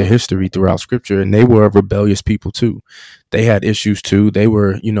 let's look at their history throughout Scripture, and they were a rebellious people too. They had issues too. They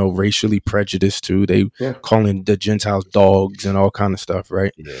were, racially prejudiced too. They calling the Gentiles dogs and all kind of stuff,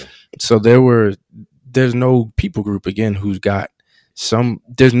 right? Yeah. So there's no people group again who's got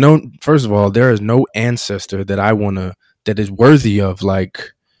first of all, there is no ancestor that is worthy of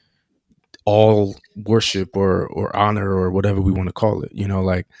like all worship or honor or whatever we want to call it,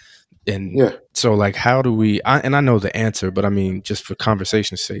 so like, how do we, and I know the answer, but I mean, just for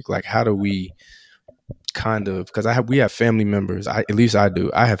conversation's sake, like, how do we kind of, because we have family members, at least I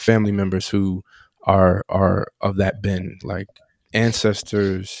do, I have family members who are of that bend, like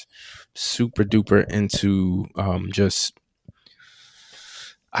ancestors super duper into just,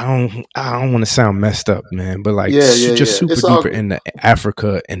 I don't want to sound messed up, man, but like super duper into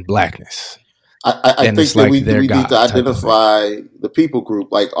Africa and blackness. I think that we need to identify the people group.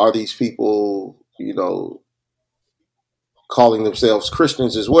 Like, are these people, calling themselves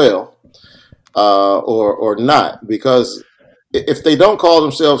Christians as well, or not? Because if they don't call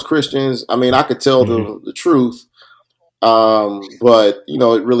themselves Christians, I mean, I could tell them the truth, but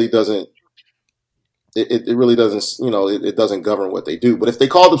it really doesn't. It really doesn't, it doesn't govern what they do. But if they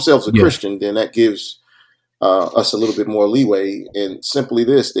call themselves a Christian, then that gives us a little bit more leeway. And simply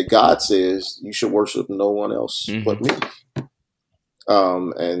this, that God says you should worship no one else but me.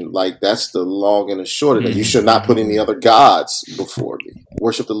 And like, that's the long and the short of it. You should not put any other gods before me.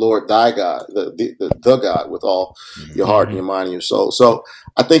 Worship the Lord, thy God, the God with all your heart and your mind and your soul. So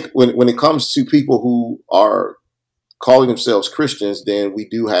I think when it comes to people who are calling themselves Christians, then we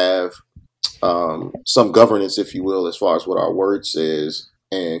do have some governance, if you will, as far as what our word says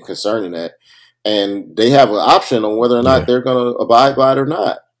and concerning that. And they have an option on whether or not they're going to abide by it or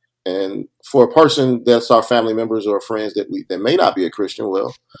not. And for a person that's our family members or friends that may not be a Christian,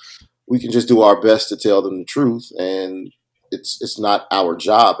 well, we can just do our best to tell them the truth. And it's not our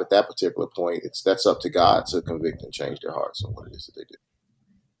job at that particular point. That's up to God to convict and change their hearts on what it is that they do.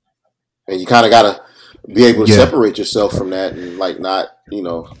 And you kind of got to be able to separate yourself from that and like not,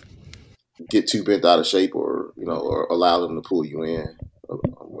 get too bent out of shape or allow them to pull you in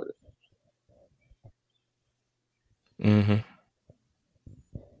with it.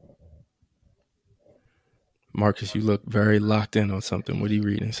 Marcus, you look very locked in on something. What are you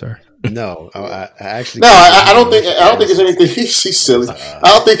reading, sir? No, I actually. No, I don't think it's anything. She's silly. I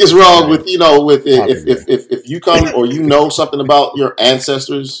don't think it's wrong with if you come or something about your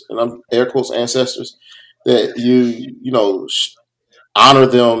ancestors, and I'm air quotes ancestors, that you honor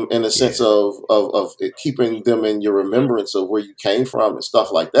them in the sense of keeping them in your remembrance of where you came from and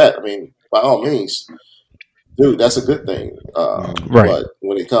stuff like that. I mean, by all means, dude, that's a good thing. Right. But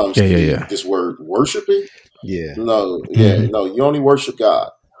when it comes to this word worshiping, no, you only worship God.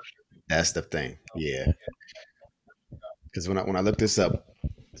 That's the thing. Yeah. Because when I look this up,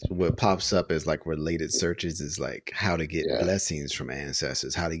 what pops up is like related searches is like how to get blessings from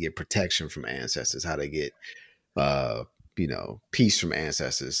ancestors, how to get protection from ancestors, how to get peace from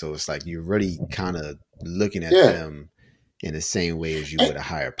ancestors. So it's like you're really kind of looking at them in the same way as you would a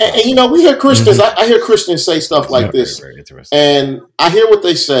higher power. And we hear Christians, I hear Christians say stuff like this, very interesting. And I hear what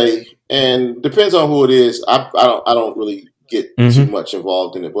they say, and depends on who it is. I don't really get too much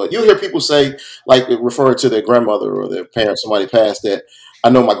involved in it, but you hear people say, like, referring to their grandmother or their parents, somebody passed, that I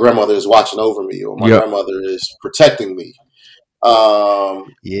know my grandmother is watching over me, or my grandmother is protecting me.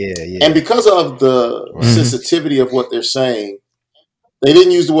 And because of the sensitivity of what they're saying, they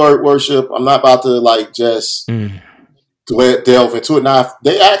didn't use the word worship. I'm not about to like just delve into it. Now,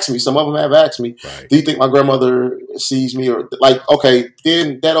 they asked me, some of them have asked me, do you think my grandmother sees me? Or like, okay,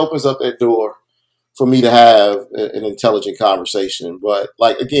 then that opens up that door for me to have an intelligent conversation. But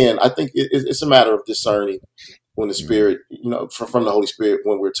like, again, I think it's a matter of discerning when the Spirit, from the Holy Spirit,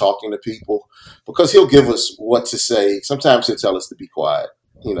 when we're talking to people, because He'll give us what to say. Sometimes He'll tell us to be quiet.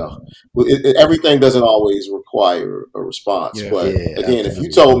 Everything doesn't always require a response. But again, if you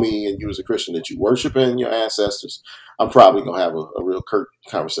told me and you was a Christian that you worshiping your ancestors, I'm probably going to have a real curt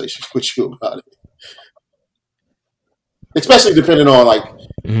conversation with you about it. Especially depending on like,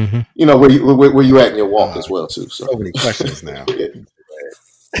 where you at in your walk as well too. So many questions now.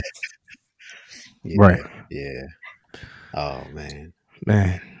 Right. Yeah. Oh man.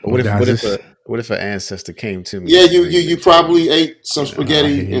 What if an ancestor came to me? Yeah, you probably ate some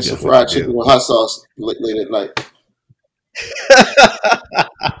spaghetti and some fried chicken with hot sauce late at night.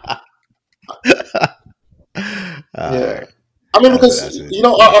 I mean, because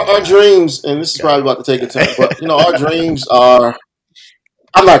our dreams, and this is probably about to take a time, but our dreams are.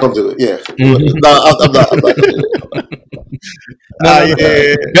 I'm not gonna do it. Yeah, no, I'm not gonna do it. No.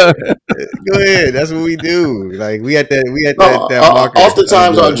 Yeah. Go ahead. That's what we do. Like we had No, that marker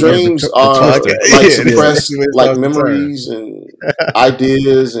oftentimes our We had dreams the are twister. like yeah, this suppressed, is when it like starts to turn. memories and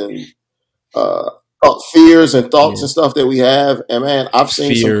ideas and fears and thoughts Yeah. and stuff that we have. And man, I've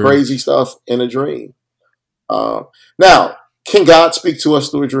seen some Fear. crazy stuff in a dream. Now, can God speak to us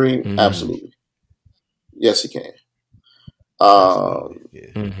through a dream? Mhm. Absolutely. Yes, He can.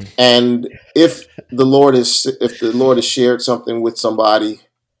 Yeah. Mhm. And if the Lord has shared something with somebody,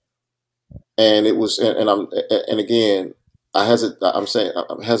 and it was, and again, I'm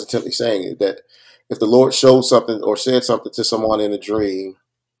hesitantly saying it, that if the Lord showed something or said something to someone in a dream,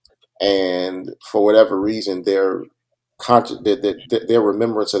 and for whatever reason their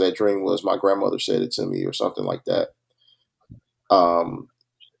remembrance of that dream was, my grandmother said it to me or something like that.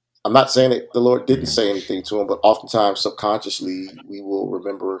 I'm not saying that the Lord didn't say anything to him, but oftentimes subconsciously we will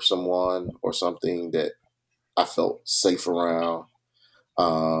remember someone or something that I felt safe around,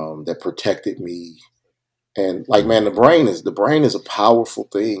 that protected me. And like, man, the brain is a powerful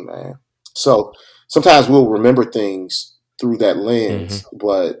thing, man. So sometimes we'll remember things through that lens,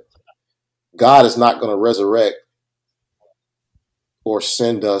 but God is not going to resurrect or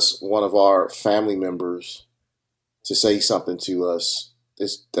send us one of our family members to say something to us. It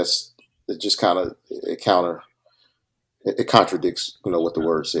just kind of it contradicts, what the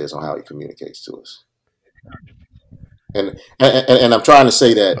word says on how He communicates to us. And I'm trying to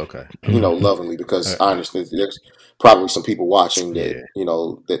say that, Okay. lovingly, because I understand there's probably some people watching that,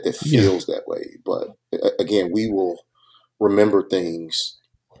 Yeah. that feels that way. But again, we will remember things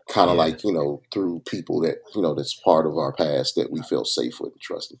kind of like, through people that, that's part of our past that we feel safe with and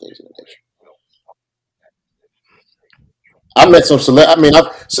trust and things of that nature. I met some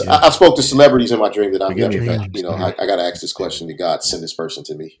I've spoke to celebrities in my dream that I've never met. I got to ask this question: did God send this person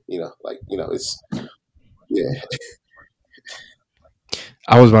to me? It's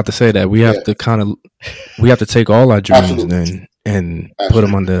I was about to say that we have to take all our dreams Absolutely. and put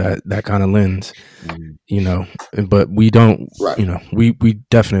them under that kind of lens, but we don't, Right. we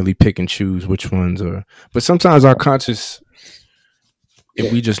definitely pick and choose which ones are, but sometimes our conscious,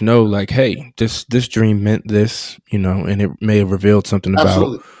 if we just know, like, hey, this dream meant this, and it may have revealed something about,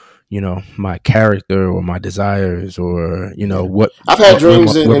 Absolutely. My character or my desires or, what I've had what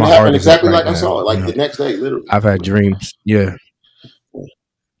dreams my and it heart happened is at exactly right like I saw it, now, like the next day, literally. I've had dreams. Yeah.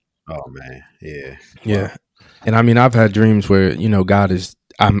 Oh man. Yeah. Yeah. Wow. And I mean, I've had dreams where, God is,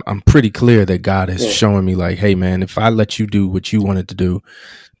 I'm pretty clear that God is showing me, like, hey man, if I let you do what you wanted to do,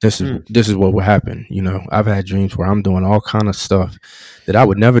 this is what will happen. I've had dreams where I'm doing all kind of stuff that I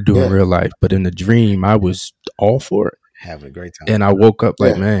would never do in real life, but in the dream I was all for it, having a great time. and I woke up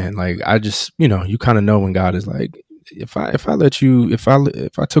like, man, like I just, you kind of know when God is like, if I let you, if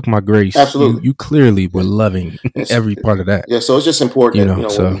I took my grace, Absolutely. you clearly were loving every part of that. Yeah. So it's just important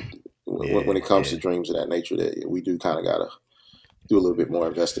that, so when it comes to dreams of that nature, that we do kind of gotta do a little bit more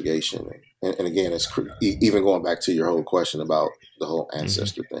investigation. And again, it's even going back to your whole question about the whole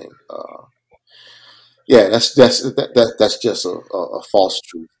ancestor thing. Yeah, that's just a false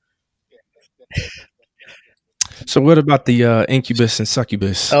truth. So what about the incubus and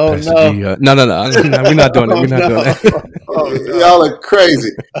succubus? Oh Pastor no. G? No, we're not doing that. We're not doing that. Oh, y'all are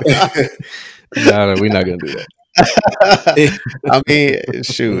crazy. No, we're not gonna do that. I mean,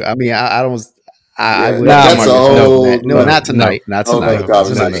 shoot. I mean, I don't. I would. That's a whole not tonight. Not tonight.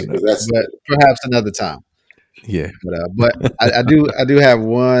 Conversation. But perhaps another time. Yeah. But I do have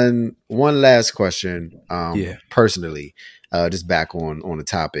one last question. Personally, just back on the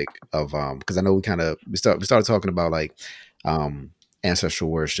topic of because I know we started talking about like ancestral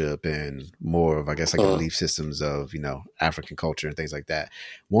worship and more of, I guess, like the belief systems of African culture and things like that.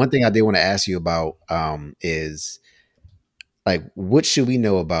 One thing I did want to ask you about is, like, what should we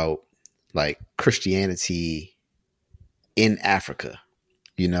know about like Christianity in Africa?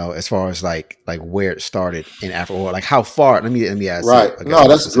 As far as like where it started in Africa, or like how far. Let me ask. Right. You, no,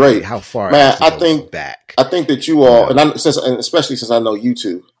 that's great. How far? Man, I think that you all, and especially since I know you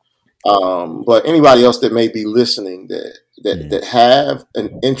two, but anybody else that may be listening that have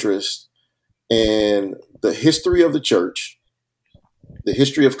an interest in the history of the church, the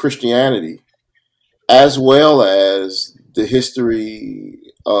history of Christianity, as well as the history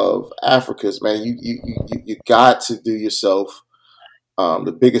of Africa's, man, you got to do yourself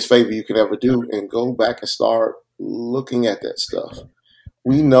the biggest favor you can ever do and go back and start looking at that stuff.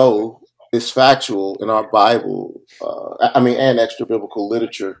 We know it's factual in our Bible, and extra biblical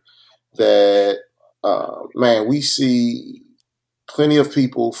literature, that, man, we see plenty of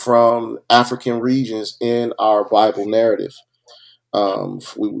people from African regions in our Bible narrative.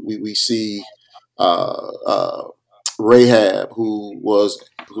 We see Rahab, who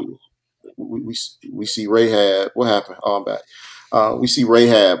we see Rahab. What happened? Oh, I'm back. We see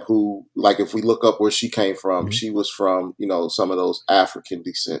Rahab, who, like, if we look up where she came from, she was from, some of those African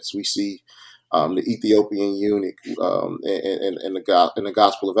descents. We see the Ethiopian eunuch in the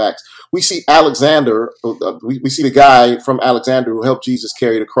Gospel of Acts. We see Alexander. We see the guy from Alexander who helped Jesus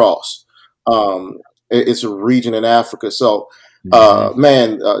carry the cross. It's a region in Africa. So,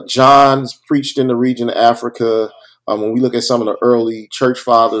 John's preached in the region of Africa. When we look at some of the early church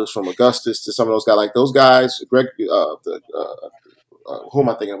fathers, from Augustus to some of those guys, like those guys, who am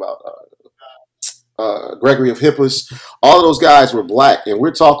I thinking about? Gregory of Hippus. All of those guys were black, and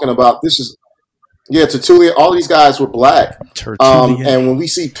we're talking about Tertullian. All these guys were black, and when we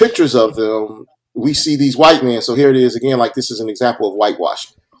see pictures of them, we see these white men. So here it is again. Like, this is an example of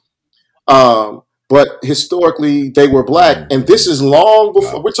whitewashing. But historically, they were black, and this is long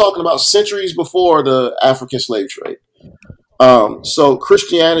before. We're talking about centuries before the African slave trade. So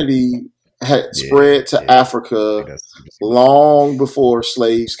Christianity had spread to Africa long before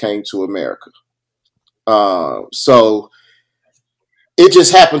slaves came to America. So it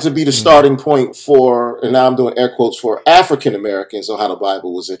just happened to be the starting point for, and now I'm doing air quotes, for African Americans on how the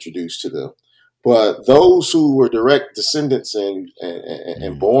Bible was introduced to them. But those who were direct descendants and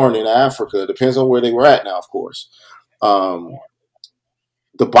born in Africa, depends on where they were at now, of course.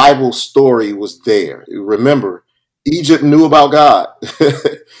 The Bible story was there. Remember, Egypt knew about God.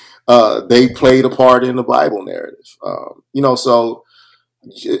 They played a part in the Bible narrative.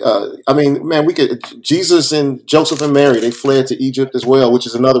 Jesus and Joseph and Mary, they fled to Egypt as well, which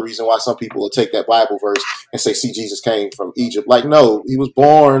is another reason why some people will take that Bible verse and say, see, Jesus came from Egypt. Like, no, he was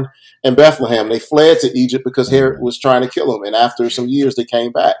born in Bethlehem. They fled to Egypt because Herod was trying to kill him. And after some years, they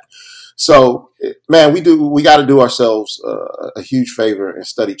came back. So, man, we got to do ourselves a huge favor and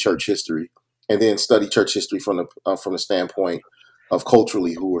study church history, and then study church history from the standpoint of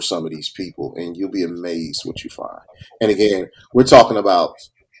culturally who are some of these people, and you'll be amazed what you find. And again, we're talking about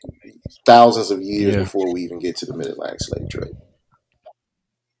thousands of years before we even get to the Mid-Atlantic slave trade.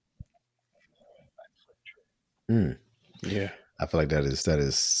 Yeah, I feel like that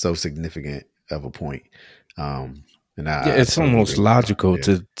is so significant of a point. It's almost logical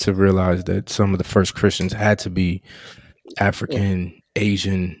to realize that some of the first Christians had to be African,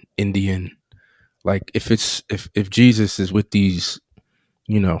 Asian, Indian. Like, if Jesus is with these,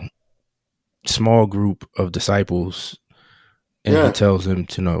 small group of disciples, and he tells them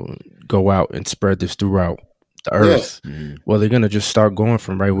to go out and spread this throughout the earth, well, they're gonna just start going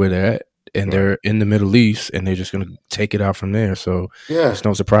from right where they're at, and they're in the Middle East, and they're just gonna take it out from there. So it's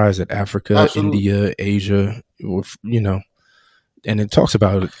no surprise that Africa, India, Asia, and it talks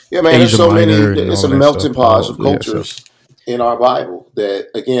about it. Yeah, man. There's so many. It's a melting pot of cultures in our Bible that,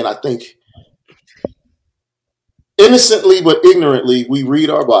 again, I think, innocently but ignorantly, we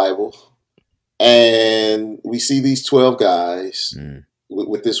read our Bible and we see these 12 guys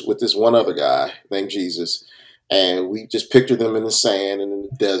with this one other guy named Jesus, and we just picture them in the sand and in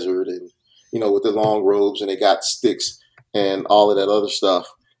the desert, and with the long robes, and they got sticks and all of that other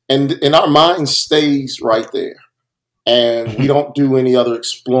stuff, and our mind stays right there, and we don't do any other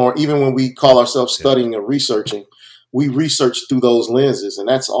exploring. Even when we call ourselves studying and researching, we research through those lenses, and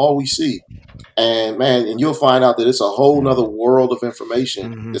that's all we see. And man, and you'll find out that it's a whole nother world of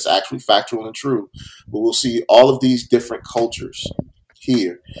information that's actually factual and true. But we'll see all of these different cultures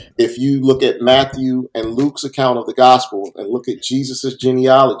here. If you look at Matthew and Luke's account of the gospel, and look at Jesus's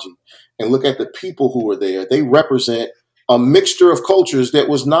genealogy, and look at the people who were there, they represent a mixture of cultures that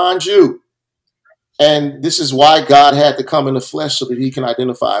was non-Jew. And this is why God had to come in the flesh, so that he can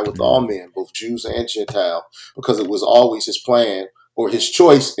identify with all men, both Jews and Gentile, because it was always his plan, or his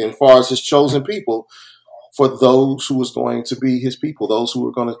choice, as far as his chosen people, for those who was going to be his people, those who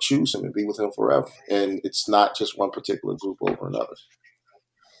were going to choose him and be with him forever. And it's not just one particular group over another.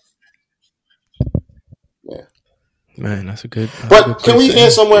 Yeah. Man, that's a good. But can we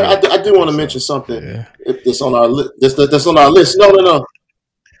end somewhere? I do want to mention something that's on our list. That's on our list. No.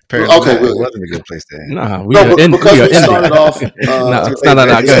 Okay, it wasn't a good place to end. Nah, because we started off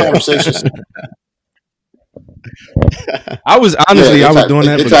this conversation. I was honestly, I was doing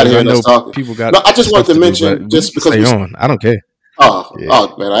that because I know people got. No, I just wanted to mention, just because stay on. I don't care.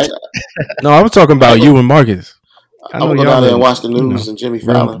 Oh man, no, I was talking about you and Marcus. I would go down there and watch the news and Jimmy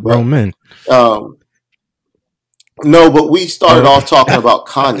Fallon. Grown men. No, but we started off talking about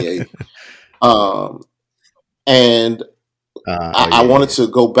Kanye, and I wanted to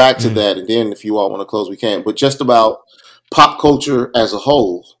go back to that, and then if you all want to close, we can. But just about pop culture as a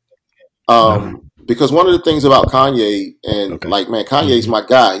whole, because one of the things about Kanye, and Okay. like, man, Kanye's my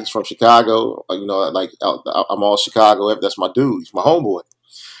guy. He's from Chicago. You know, like I'm all Chicago. That's my dude. He's my homeboy.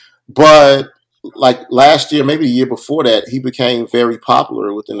 But like last year, maybe the year before that, he became very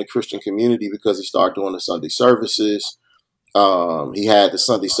popular within the Christian community because he started doing the Sunday services. He had the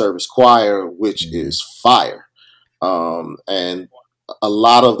Sunday service choir, which is fire. And a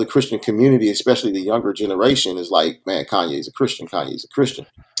lot of the Christian community, especially the younger generation, is like, man, Kanye's a Christian. Kanye's a Christian.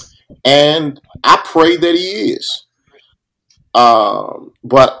 And I pray that he is.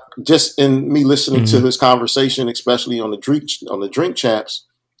 But just in me listening to his conversation, especially on the Drink Champs,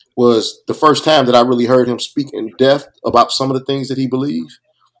 was the first time that I really heard him speak in depth about some of the things that he believed.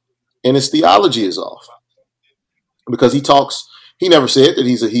 And his theology is off. Because he never said that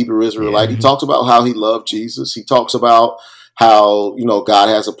he's a Hebrew Israelite. He talks about how he loved Jesus. He talks about how, you know, God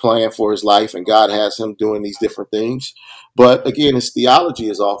has a plan for his life and God has him doing these different things. But again, his theology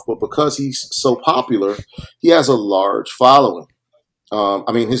is off. But because he's so popular, he has a large following.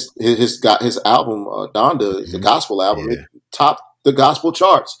 I mean, his album, Donda, is a gospel album. It topped the gospel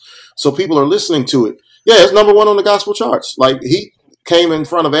charts. So people are listening to it. Yeah, it's number one on the gospel charts. Like, he came in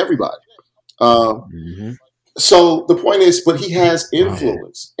front of everybody. So the point is, but he has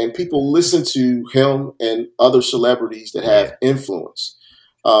influence, and people listen to him and other celebrities that have influence.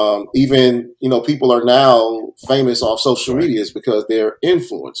 Even, you know, people are now famous off social medias because they're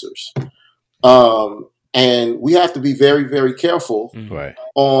influencers. And we have to be very, very careful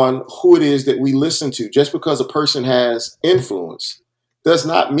on who it is that we listen to. Just because a person has influence does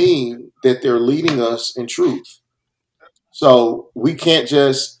not mean that they're leading us in truth. So we can't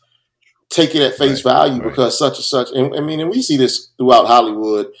just take it at face value because such and such. And I mean, and we see this throughout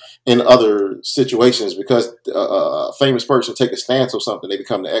Hollywood in other situations, because a famous person take a stance on something, they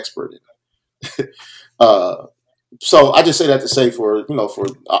become the expert in it. So I just say that to say, for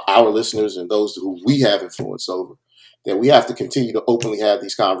our listeners and those who we have influence over, that we have to continue to openly have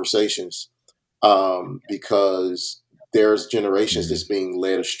these conversations, because there's generations that's being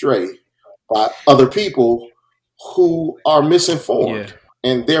led astray by other people who are misinformed.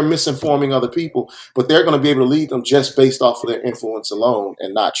 And they're misinforming other people, but they're going to be able to lead them just based off of their influence alone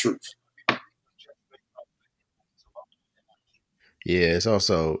and not truth. Yeah, it's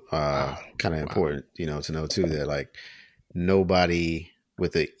also kind of important, you know, to know too that like nobody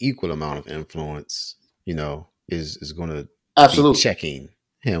with an equal amount of influence, you know, is going to be checking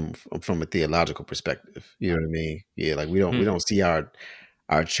him from a theological perspective. You know what I mean? Yeah, like we don't see our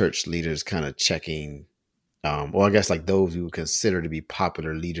church leaders kind of checking. Or I guess like those who consider to be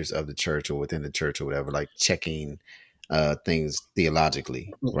popular leaders of the church or within the church or whatever, like checking things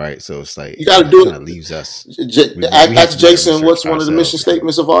theologically, right? So it's like you got to do it. Leaves us. Ask Jason, what's one of the mission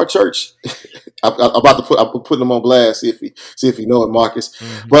statements of our church? I'm putting him on blast. See if you know it, Marcus.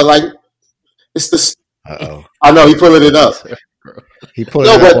 But like, it's the. I know he pulling it up. He put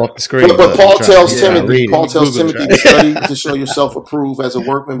it up off the screen. But Paul tells Timothy to study to show yourself approved as a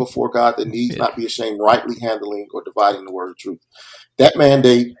workman before God that needs not be ashamed, rightly handling or dividing the word of truth. That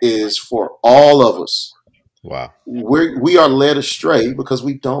mandate is for all of us. Wow. We are led astray because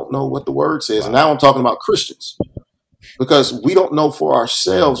we don't know what the word says. And now I'm talking about Christians, because we don't know for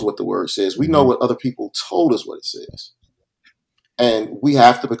ourselves what the word says. We know what other people told us what it says. And we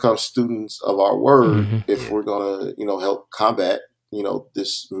have to become students of our word if we're going to, help combat,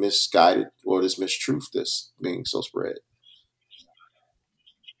 this misguided or this mistruth that's being so spread.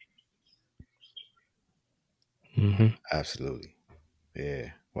 Absolutely.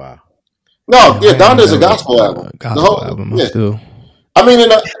 Yeah. Wow. No, Donda's a gospel album. Gospel album. Still. I mean,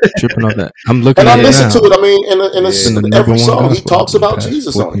 tripping on that. I'm looking. And at I listen to it. I mean, in every song he talks about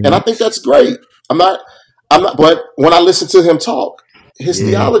Jesus on it, and I think that's great. I'm not. But when I listen to him talk, his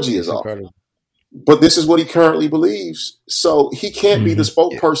theology is off. But this is what he currently believes, so he can't be the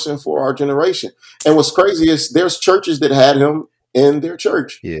spokesperson for our generation. And what's crazy is there's churches that had him in their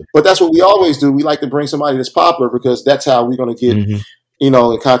church. Yeah. But that's what we always do. We like to bring somebody that's popular because that's how we're going to get,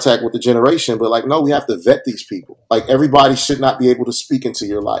 in contact with the generation. But no, we have to vet these people. Like, everybody should not be able to speak into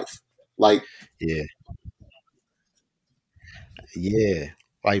your life. Like, yeah.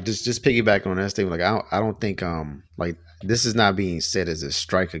 Like just piggyback on that statement. Like, I don't think this is not being said as a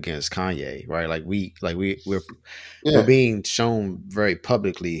strike against Kanye, right? We're being shown very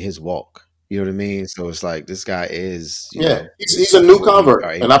publicly his walk. You know what I mean? So it's like this guy is, he's a new convert,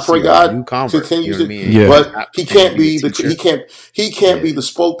 and I pray God continues to. But he can't be he can't be the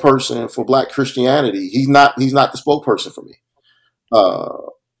spokesperson for Black Christianity. He's not the spokesperson for me.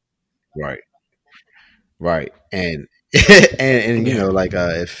 Right. And and you know, like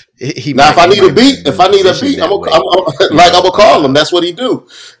if he now, might, if I need a beat, positioned I'm that way, gonna call him. That's what he do.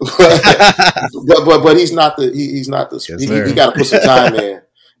 But he's not the he's not the Yes, he sir. got to put some time in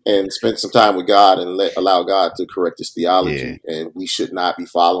and spend some time with God and allow God to correct his theology. And we should not be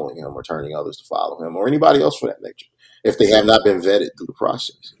following him or turning others to follow him or anybody else for that nature if they have not been vetted through the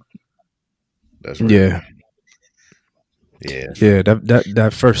process. That's right. Yeah. Yeah.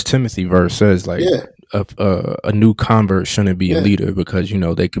 That First Timothy verse says like a new convert shouldn't be a leader because, you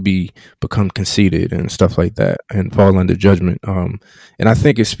know, they could become conceited and stuff like that and fall under judgment. And I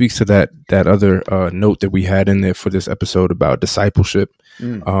think it speaks to that other note that we had in there for this episode about discipleship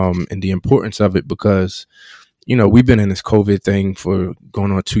and the importance of it, because, you know, we've been in this COVID thing for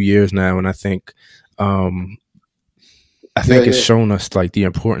going on 2 years now, and I think it's shown us like the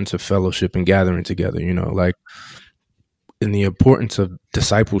importance of fellowship and gathering together, you know, like, and the importance of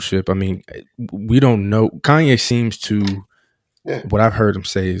discipleship. I mean, we don't know. Kanye seems to, what I've heard him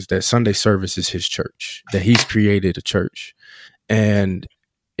say is that Sunday service is his church, that he's created a church. And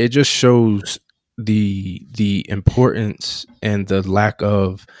it just shows the importance and the lack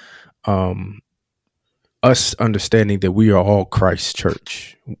of us understanding that we are all Christ's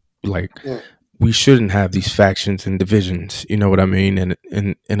church. Like, we shouldn't have these factions and divisions, you know what I mean? And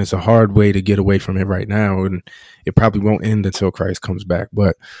it's a hard way to get away from it right now, and it probably won't end until Christ comes back.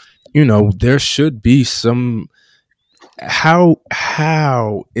 But, you know, there should be some. How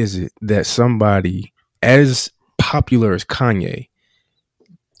is it that somebody as popular as Kanye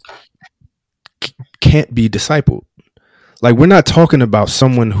can't be discipled? Like, we're not talking about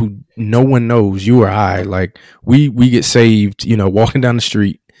someone who no one knows, you or I. Like, we get saved, you know, walking down the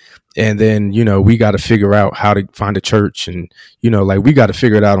street. And then, you know, we got to figure out how to find a church, and, you know, like, we got to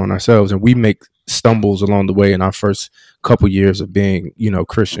figure it out on ourselves. And we make stumbles along the way in our first couple years of being, you know,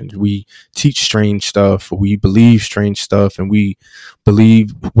 Christians. We teach strange stuff, we believe strange stuff, and we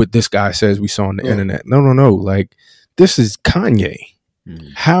believe what this guy says we saw on the internet. No. Like, this is Kanye.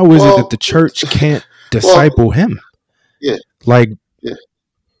 How is it that the church can't disciple him? Yeah. Like,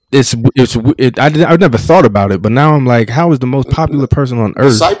 I never thought about it, but now I'm like, how is the most popular person on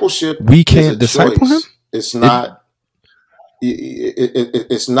earth? Discipleship. We can't disciple him. It's not.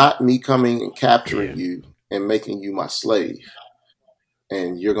 It's not me coming and capturing you and making you my slave,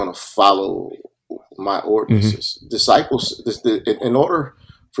 and you're going to follow my ordinances. Disciples. In order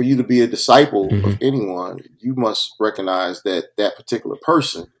for you to be a disciple of anyone, you must recognize that particular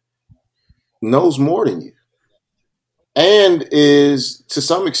person knows more than you, and is, to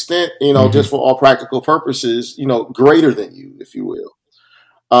some extent, you know, just for all practical purposes, you know, greater than you, if you will.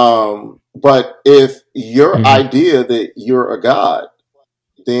 But if your idea that you're a god,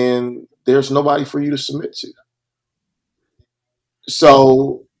 then there's nobody for you to submit to.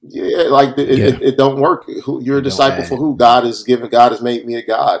 So it don't work. You're a disciple for who? God has made me a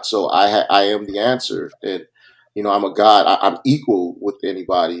god. So I am the answer. And, you know, I'm a god. I'm equal with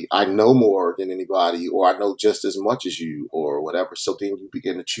anybody. I know more than anybody, or I know just as much as you, or whatever. So then you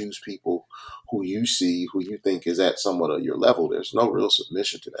begin to choose people who you think is at somewhat of your level. There's no real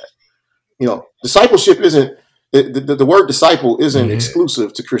submission to that. You know, discipleship isn't, the word disciple isn't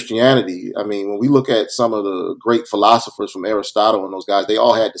exclusive to Christianity. I mean, when we look at some of the great philosophers from Aristotle and those guys, they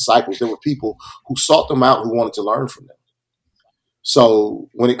all had disciples. There were people who sought them out, who wanted to learn from them. So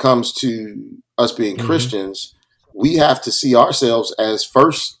when it comes to us being Christians, we have to see ourselves as,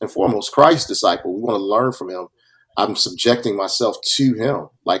 first and foremost, Christ's disciple. We want to learn from him. I'm subjecting myself to him.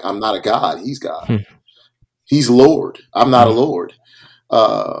 Like, I'm not a God. He's God. He's Lord. I'm not a Lord.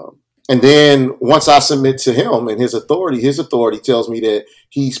 And then once I submit to him and his authority tells me that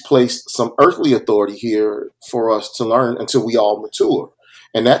he's placed some earthly authority here for us to learn until we all mature.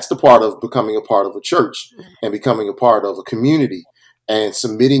 And that's the part of becoming a part of a church and becoming a part of a community and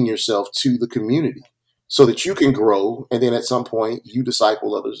submitting yourself to the community so that you can grow. And then at some point you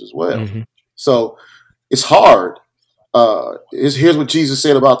disciple others as well. So it's hard. Here's what Jesus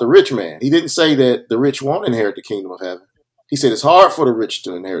said about the rich man. He didn't say that the rich won't inherit the kingdom of heaven. He said it's hard for the rich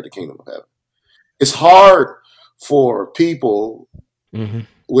to inherit the kingdom of heaven. It's hard for people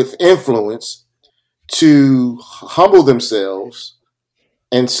with influence to humble themselves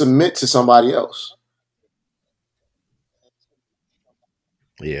and submit to somebody else.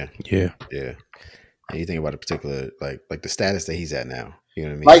 Yeah. And you think about a particular, like the status that he's at now. You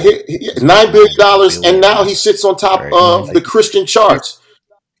know what I mean? Like $9 billion, and now he sits on top of the Christian charts.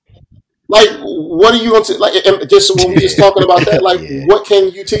 Like, what are you going to, like, just when we just talking about that, like, what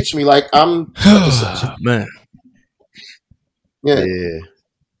can you teach me? Like, I'm man. Yeah.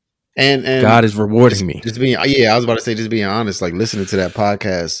 And God is rewarding me. I was about to say, just being honest, like, listening to that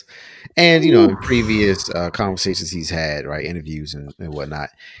podcast, And in previous conversations he's had, right, interviews and whatnot,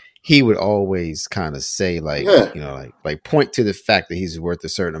 he would always kind of say like, like point to the fact that he's worth a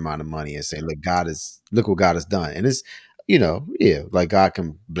certain amount of money and say, look what God has done. And it's, like God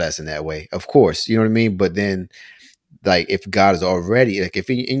can bless in that way, of course, you know what I mean? But then like if God is already, like if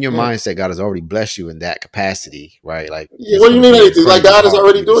in your mindset, God has already blessed you in that capacity, right? Like, what do you mean anything? Like God is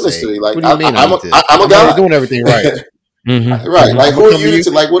already doing this to me. Like, I'm a God doing everything right. Right. Like, who are you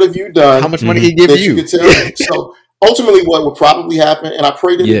to, like, what have you done? How much money he give you? Could tell me? So ultimately what would probably happen, and I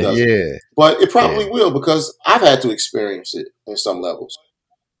pray that it doesn't, but it probably will, because I've had to experience it in some levels.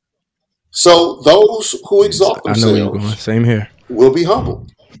 So those who exalt themselves Same here. will be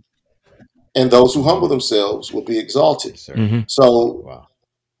humbled. And those who humble themselves will be exalted. So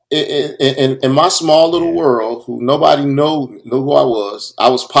in my small little world, who nobody knew who I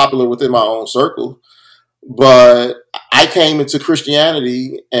was popular within my own circle, but I came into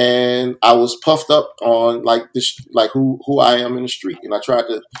Christianity and I was puffed up on like this, like who I am in the street. And I tried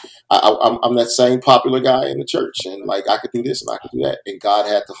to, I'm that same popular guy in the church, and like I could do this and I could do that. And God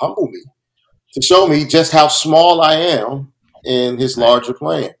had to humble me to show me just how small I am in his larger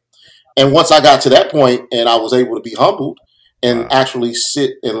plan. And once I got to that point and I was able to be humbled and actually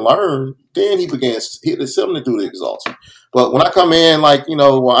sit and learn, then he began to something to do to exalt you. But when I come in like,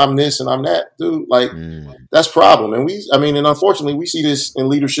 well, I'm this and I'm that, dude, like that's problem. And and unfortunately we see this in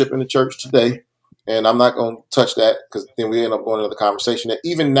leadership in the church today. And I'm not going to touch that because then we end up going into the conversation that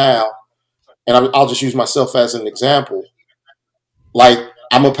even now, and I'll just use myself as an example. Like,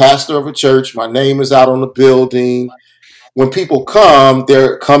 I'm a pastor of a church. My name is out on the building. When people come,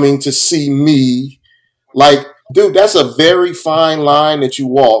 they're coming to see me. Like, dude, that's a very fine line that you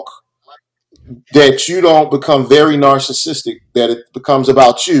walk, that you don't become very narcissistic, that it becomes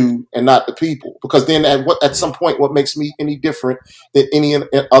about you and not the people. Because then at some point, what makes me any different than any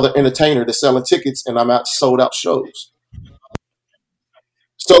other entertainer that's selling tickets and I'm at sold out shows?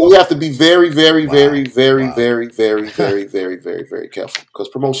 So we have to be very, very, very, very, very, very, very, very, very, very careful, because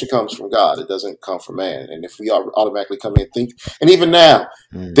promotion comes from God. It doesn't come from man. And if we automatically come in and think, and even now,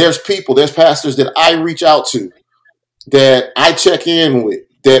 there's pastors that I reach out to, that I check in with,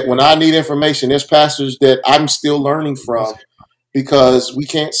 that when I need information, there's pastors that I'm still learning from, because we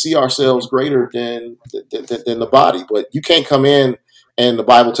can't see ourselves greater than the body. But you can't come in, and the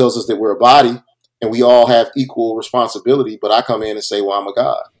Bible tells us that we're a body and we all have equal responsibility, but I come in and say, well, I'm a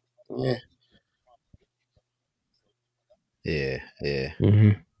God. Yeah.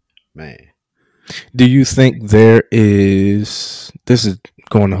 Man. Do you think there is, this is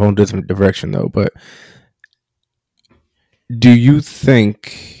going a whole different direction though, but do you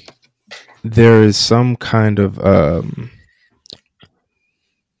think there is some kind of,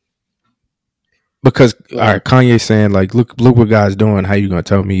 because all right, Kanye's saying like, look what God's doing. How you going to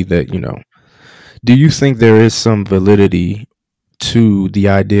tell me that, do you think there is some validity to the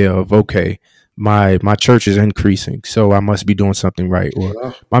idea of, okay, my church is increasing, so I must be doing something right,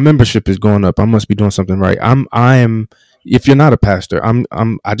 or my membership is going up, I must be doing something right. I am. If you're not a pastor,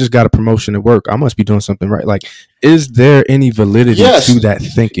 I just got a promotion at work, I must be doing something right. Like, is there any validity to that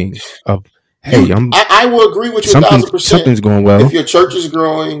thinking of, hey, I will agree with you 1,000%. Something's going well. If your church is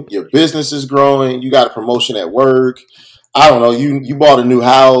growing, your business is growing, you got a promotion at work, I don't know, you bought a new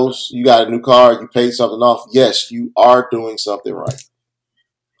house, you got a new car, you paid something off. Yes, you are doing something right.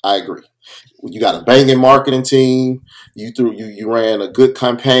 I agree. You got a banging marketing team, you ran a good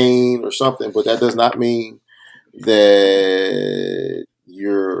campaign or something, but that does not mean that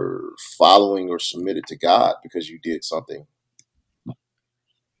you're following or submitted to God because you did something.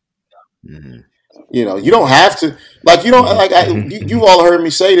 You don't have to, like, you've all heard me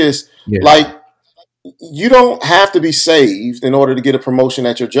say this, like, you don't have to be saved in order to get a promotion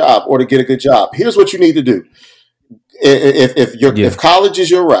at your job or to get a good job. Here's what you need to do. If college is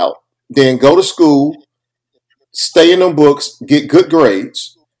your route, then go to school, stay in them books, get good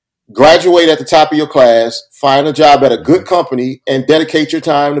grades, graduate at the top of your class, find a job at a good company, and dedicate your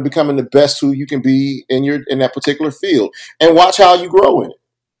time to becoming the best who you can be in that particular field, and watch how you grow in it.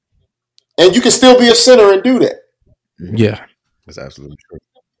 And you can still be a sinner and do that. Yeah, that's absolutely true.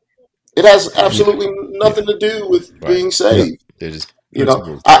 It has absolutely nothing to do with being saved. They're just,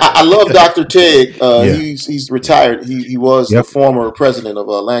 I love Dr. Ted. He's retired. He was the former president of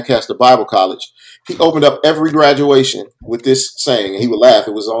Lancaster Bible College. He opened up every graduation with this saying, and he would laugh.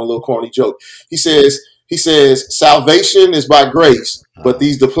 It was his own little corny joke. He says, salvation is by grace, but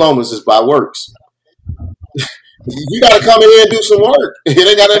these diplomas is by works. You got to come in here and do some work. It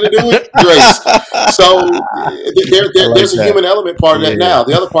ain't got nothing to do with grace. So there's a human element part of that now.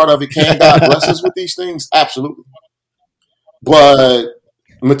 The other part of it, can God bless us with these things? Absolutely. But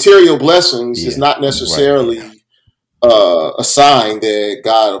material blessings is not necessarily a sign that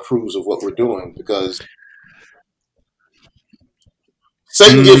God approves of what we're doing, because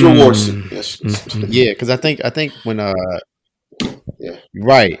Satan gives rewards. Yeah, because I think when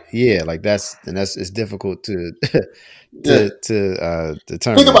right, yeah, like that's it's difficult to determine.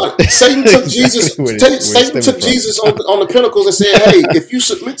 Think about it. Satan took Jesus. Satan took Jesus on the pinnacles and said, "Hey, if you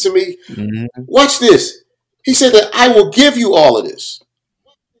submit to me, watch this." He said that I will give you all of this.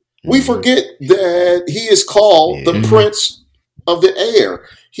 We forget that he is called the Prince of the Air.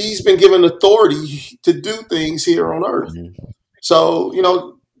 He's been given authority to do things here on earth. So,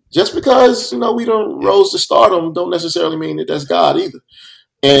 just because, we don't rose to stardom don't necessarily mean that that's God either.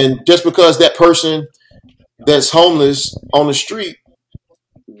 And just because that person that's homeless on the street,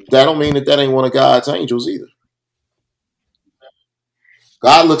 that don't mean that ain't one of God's angels either.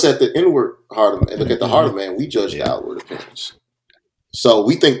 God looks at the inward heart of man, look at the heart of man. We judge the outward appearance. So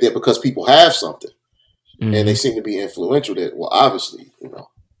we think that because people have something and they seem to be influential, that, well, obviously,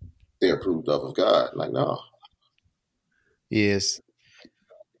 they're approved of God. Like, no. Yes.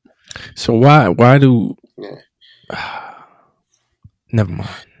 So why do? Never mind.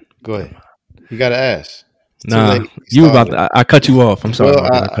 Go ahead. You got to ask. Nah, you about to, I cut you off. I'm sorry.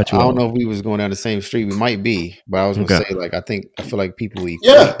 Well, I cut you off. I don't know if we was going down the same street. We might be, but I was going to say, like, I feel like people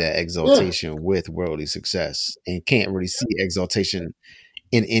equate that exaltation with worldly success and can't really see exaltation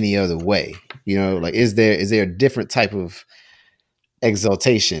in any other way. Like, is there a different type of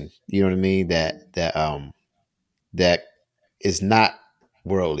exaltation? You know what I mean? That is not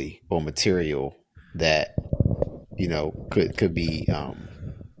worldly or material that could be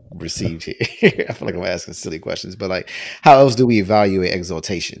received here. I feel like I'm asking silly questions, but like, how else do we evaluate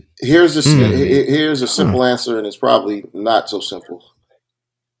exaltation? Here's a simple answer, and it's probably not so simple.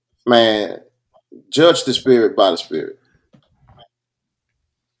 Man, judge the spirit by the spirit.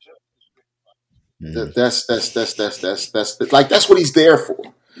 That's what he's there for.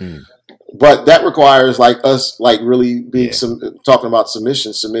 But that requires like us, like really being talking about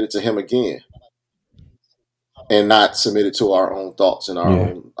submission, submitted to him again, and not submitted to our own thoughts and our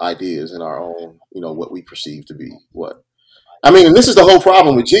own ideas and our own, what we perceive to be what. I mean, and this is the whole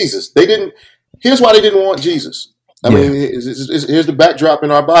problem with Jesus. Here's why they didn't want Jesus. I mean, here's the backdrop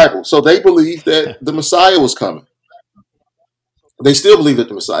in our Bible. So they believed that the Messiah was coming. They still believe that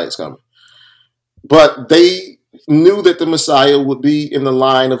the Messiah is coming. But they knew that the Messiah would be in the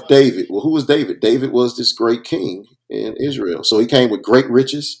line of David. Well, who was David? David was this great king in Israel. So he came with great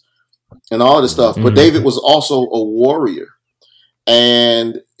riches and all this stuff. But David was also a warrior.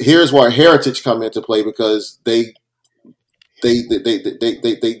 And here's where heritage come into play, because they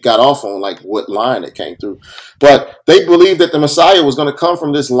got off on like what line it came through. But they believed that the Messiah was going to come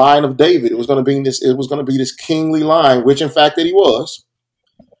from this line of David. It was going to be this kingly line, which in fact that he was.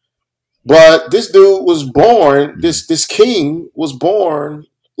 But this dude was born, this king was born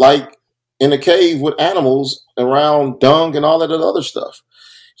like in a cave with animals around dung and all that other stuff.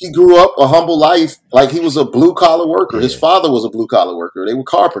 He grew up a humble life, like he was a blue collar worker. His father was a blue collar worker. They were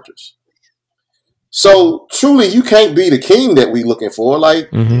carpenters. So truly, you can't be the king that we looking for.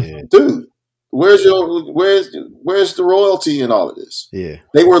 Like, dude, where's the royalty in all of this? Yeah,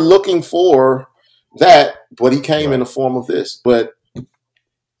 they were looking for that, but he came in the form of this. But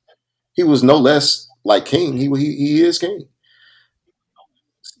he was no less like king. He is king.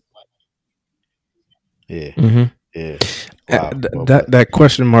 Yeah. Yeah. Wow. That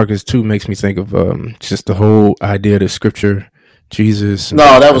question mark is too makes me think of just the whole idea of the scripture, Jesus.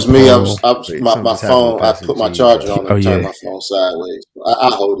 No, that was me. My phone. I put my charger on and turned my phone sideways.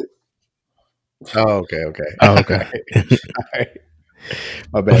 I hold it. Oh, okay. Oh, okay. All right.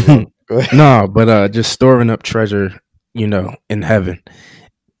 My bad. Go ahead. No, but just storing up treasure, in heaven.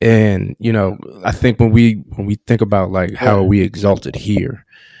 And, I think when we think about like how are we exalted here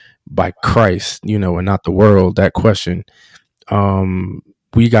by Christ, and not the world, that question,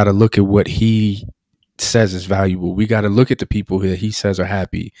 we got to look at what he says is valuable. We got to look at the people that he says are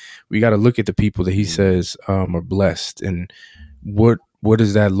happy. We got to look at the people that he says are blessed. And what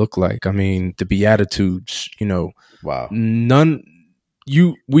does that look like? I mean, the Beatitudes, wow.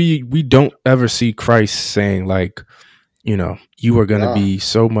 We don't ever see Christ saying like, you are going to be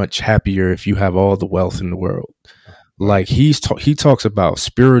so much happier if you have all the wealth in the world. Like he talks about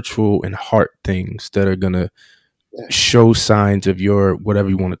spiritual and heart things that are going to show signs of your, whatever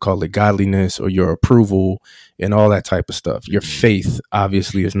you want to call it, godliness or your approval and all that type of stuff. Your faith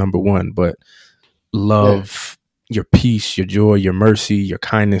obviously is number one, but love, your peace, your joy, your mercy, your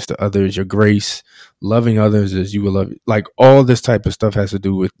kindness to others, your grace, loving others as you will love. Like all this type of stuff has to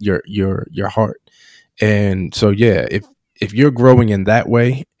do with your heart. And so, if if you're growing in that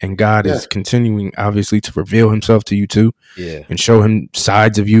way, and God is continuing obviously to reveal himself to you too, and show him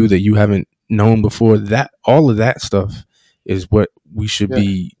sides of you that you haven't known before, that all of that stuff is what we should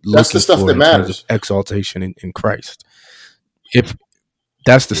be looking That's the stuff for that in matters. terms of exaltation in Christ. If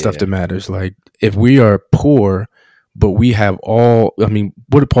that's the stuff that matters, like if we are poor, but we have all, I mean,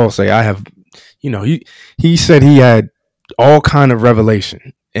 what did Paul say? I have, he said he had all kind of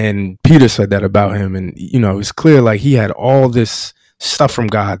revelation, and Peter said that about him. And, it's clear like he had all this stuff from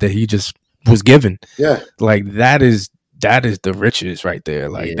God that he just was given. Yeah. Like that is the riches right there.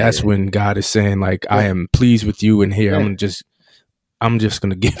 Like that's when God is saying like, I am pleased with you. And here I'm just going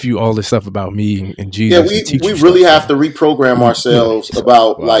to give you all this stuff about me and Jesus. Yeah. We really have to reprogram ourselves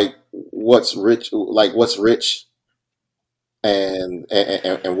about like what's rich and what's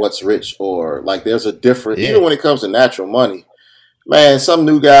rich, or like there's a difference even when it comes to natural money. Man, some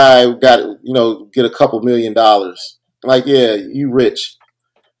new guy got get a couple $1 million. Like, yeah, you rich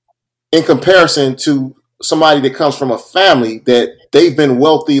in comparison to somebody that comes from a family that they've been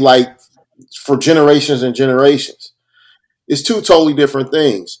wealthy like for generations and generations. It's two totally different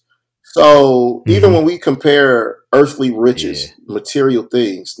things. So even when we compare earthly riches, material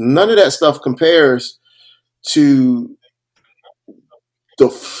things, none of that stuff compares to the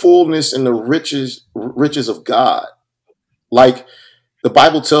fullness and the riches of God. Like the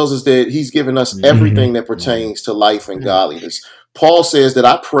Bible tells us that he's given us everything that pertains to life and godliness. Paul says that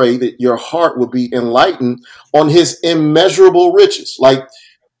I pray that your heart would be enlightened on his immeasurable riches. Like,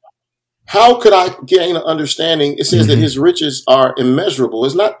 how could I gain an understanding? It says that his riches are immeasurable.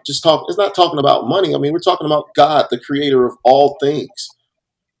 It's not talking about money. I mean, we're talking about God, the creator of all things.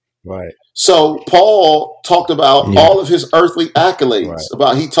 Right. So Paul talked about all of his earthly accolades.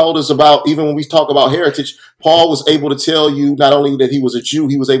 He told us about, even when we talk about heritage, Paul was able to tell you not only that he was a Jew,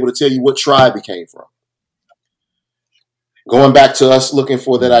 he was able to tell you what tribe he came from. Going back to us looking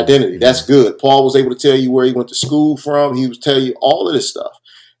for that identity. That's good. Paul was able to tell you where he went to school from. He was telling you all of this stuff.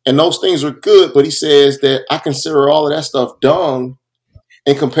 And those things are good, but he says that I consider all of that stuff dung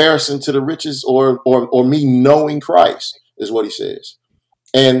in comparison to the riches or me knowing Christ, is what he says.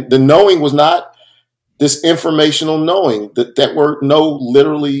 And the knowing was not this informational knowing. That word know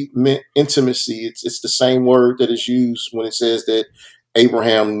literally meant intimacy. It's the same word that is used when it says that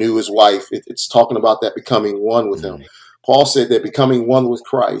Abraham knew his wife. It's talking about that becoming one with him. Paul said that becoming one with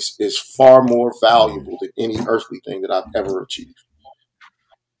Christ is far more valuable than any earthly thing that I've ever achieved.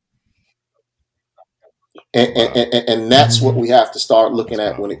 And that's what we have to start looking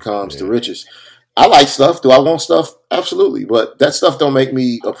at when it comes to riches. I like stuff. Do I want stuff? Absolutely. But that stuff don't make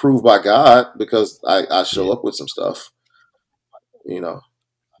me approved by God because I show up with some stuff, Yeah.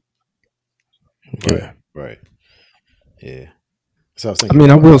 Right. Yeah. So I was thinking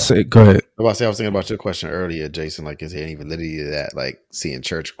I will say, go ahead. I was thinking about your question earlier, Jason, like, is there any validity to that? Like seeing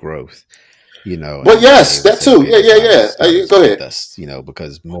church growth, But yes, that too. Yeah. Go ahead. Us,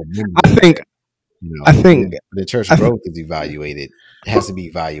 because more I think the church growth is evaluated. It has to be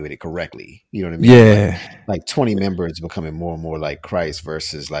evaluated correctly. You know what I mean? Yeah. Like 20 members becoming more and more like Christ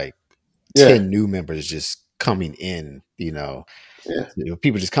versus like 10 new members just coming in,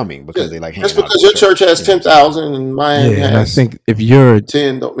 people just coming because they like hanging out. Just because your church has 10,000 and mine has, and I think if you're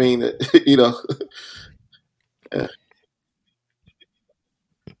 10 don't mean that,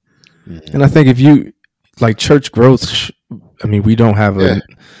 And I think if you like church growth, we don't have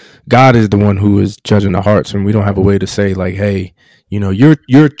God is the one who is judging the hearts, and we don't have a way to say like, hey,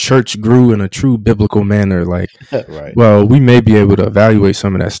 your church grew in a true biblical manner. Like, right. Well, we may be able to evaluate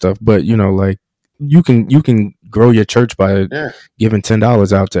some of that stuff, but like you can grow your church by giving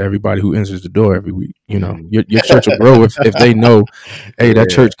 $10 out to everybody who enters the door every week. Your church will grow if they know, hey,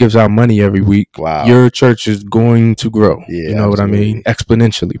 that church gives out money every week. Wow. Your church is going to grow. Yeah, you know what I mean?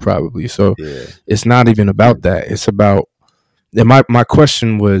 Exponentially, probably. So it's not even about that. It's about. And my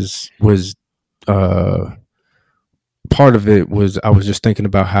question was part of it was I was just thinking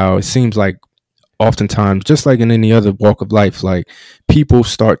about how it seems like oftentimes, just like in any other walk of life, like people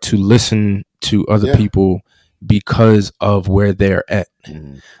start to listen to other people because of where they're at.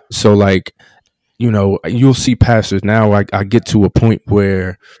 So like, you'll see pastors now. I get to a point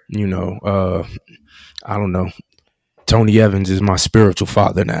where, I don't know, Tony Evans is my spiritual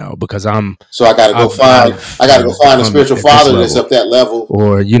father now because So I got to go find a spiritual father that's up that level,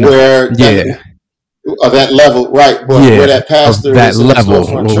 or that level, right? Where that pastor that is level,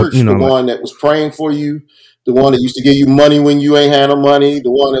 from church, the one that was praying for you, the one that used to give you money when you ain't had no money,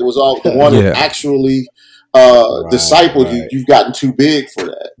 the one that was that actually discipled you. You've gotten too big for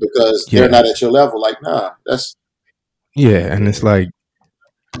that because they're not at your level. Like, nah, that's and it's like.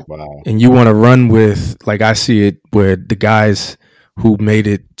 Wow. And you want to run with, like, I see it where the guys who made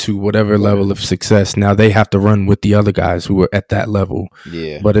it to whatever level of success, now they have to run with the other guys who were at that level.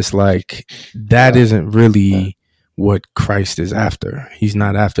 Yeah. But it's like, that isn't really what Christ is after. He's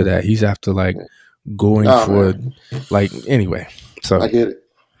not after that. He's after, like, going for, like, anyway. So I get it.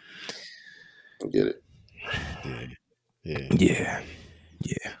 Yeah.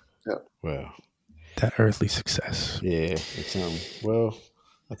 Well, that earthly success. Yeah. It's, well,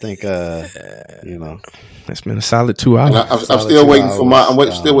 I think it's been a solid 2 hours. I'm still waiting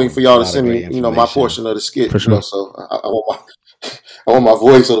for still waiting for y'all to send me, my portion of the skit. So I want my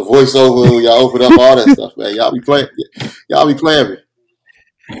voice or the voiceover. Y'all open up all that stuff, man. Y'all be playing me.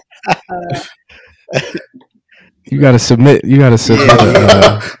 You gotta submit. I need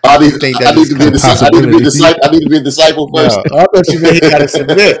to be a disciple first. No, I thought you meant you gotta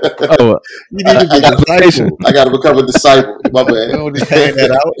submit. Oh, you need to be a disciple. I gotta become a disciple. My bad. Don't just hang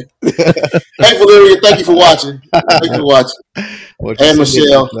that out. Hey, Valeria, thank you for watching. And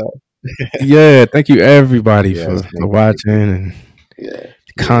Michelle. Yeah, thank you everybody for watching and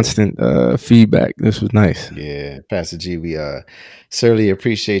constant feedback. This was nice. Yeah, Pastor G, we certainly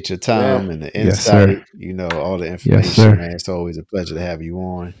appreciate your time and the insight. All the information, man. It's always a pleasure to have you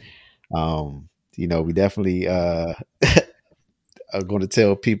on. We definitely are going to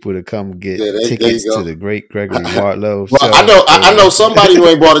tell people to come get tickets to the great Gregory Martlow show. I know somebody who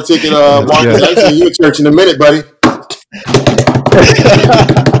ain't bought a ticket. Marcus, I see you in church in a minute, buddy.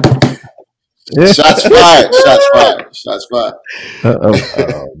 Shots fired.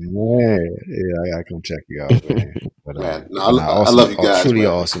 Oh man, I gotta come check you out, man. But, man, I love you guys. Truly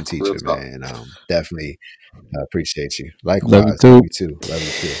man. Awesome teacher, man. Definitely appreciate you. Likewise, love you too.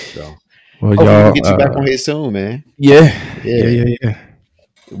 So, well, y'all get you back on here soon, man. Yeah.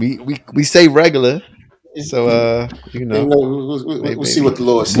 We say regular, so we'll see what the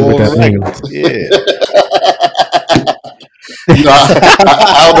Lord says. Yeah. I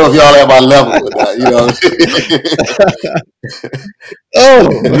don't know if y'all at my level with that, Oh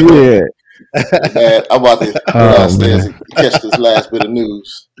yeah. Man, I'm about to go downstairs and catch this last bit of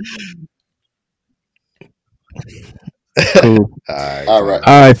news. Cool. All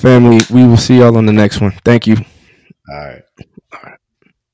right, family. We will see y'all on the next one. Thank you. All right.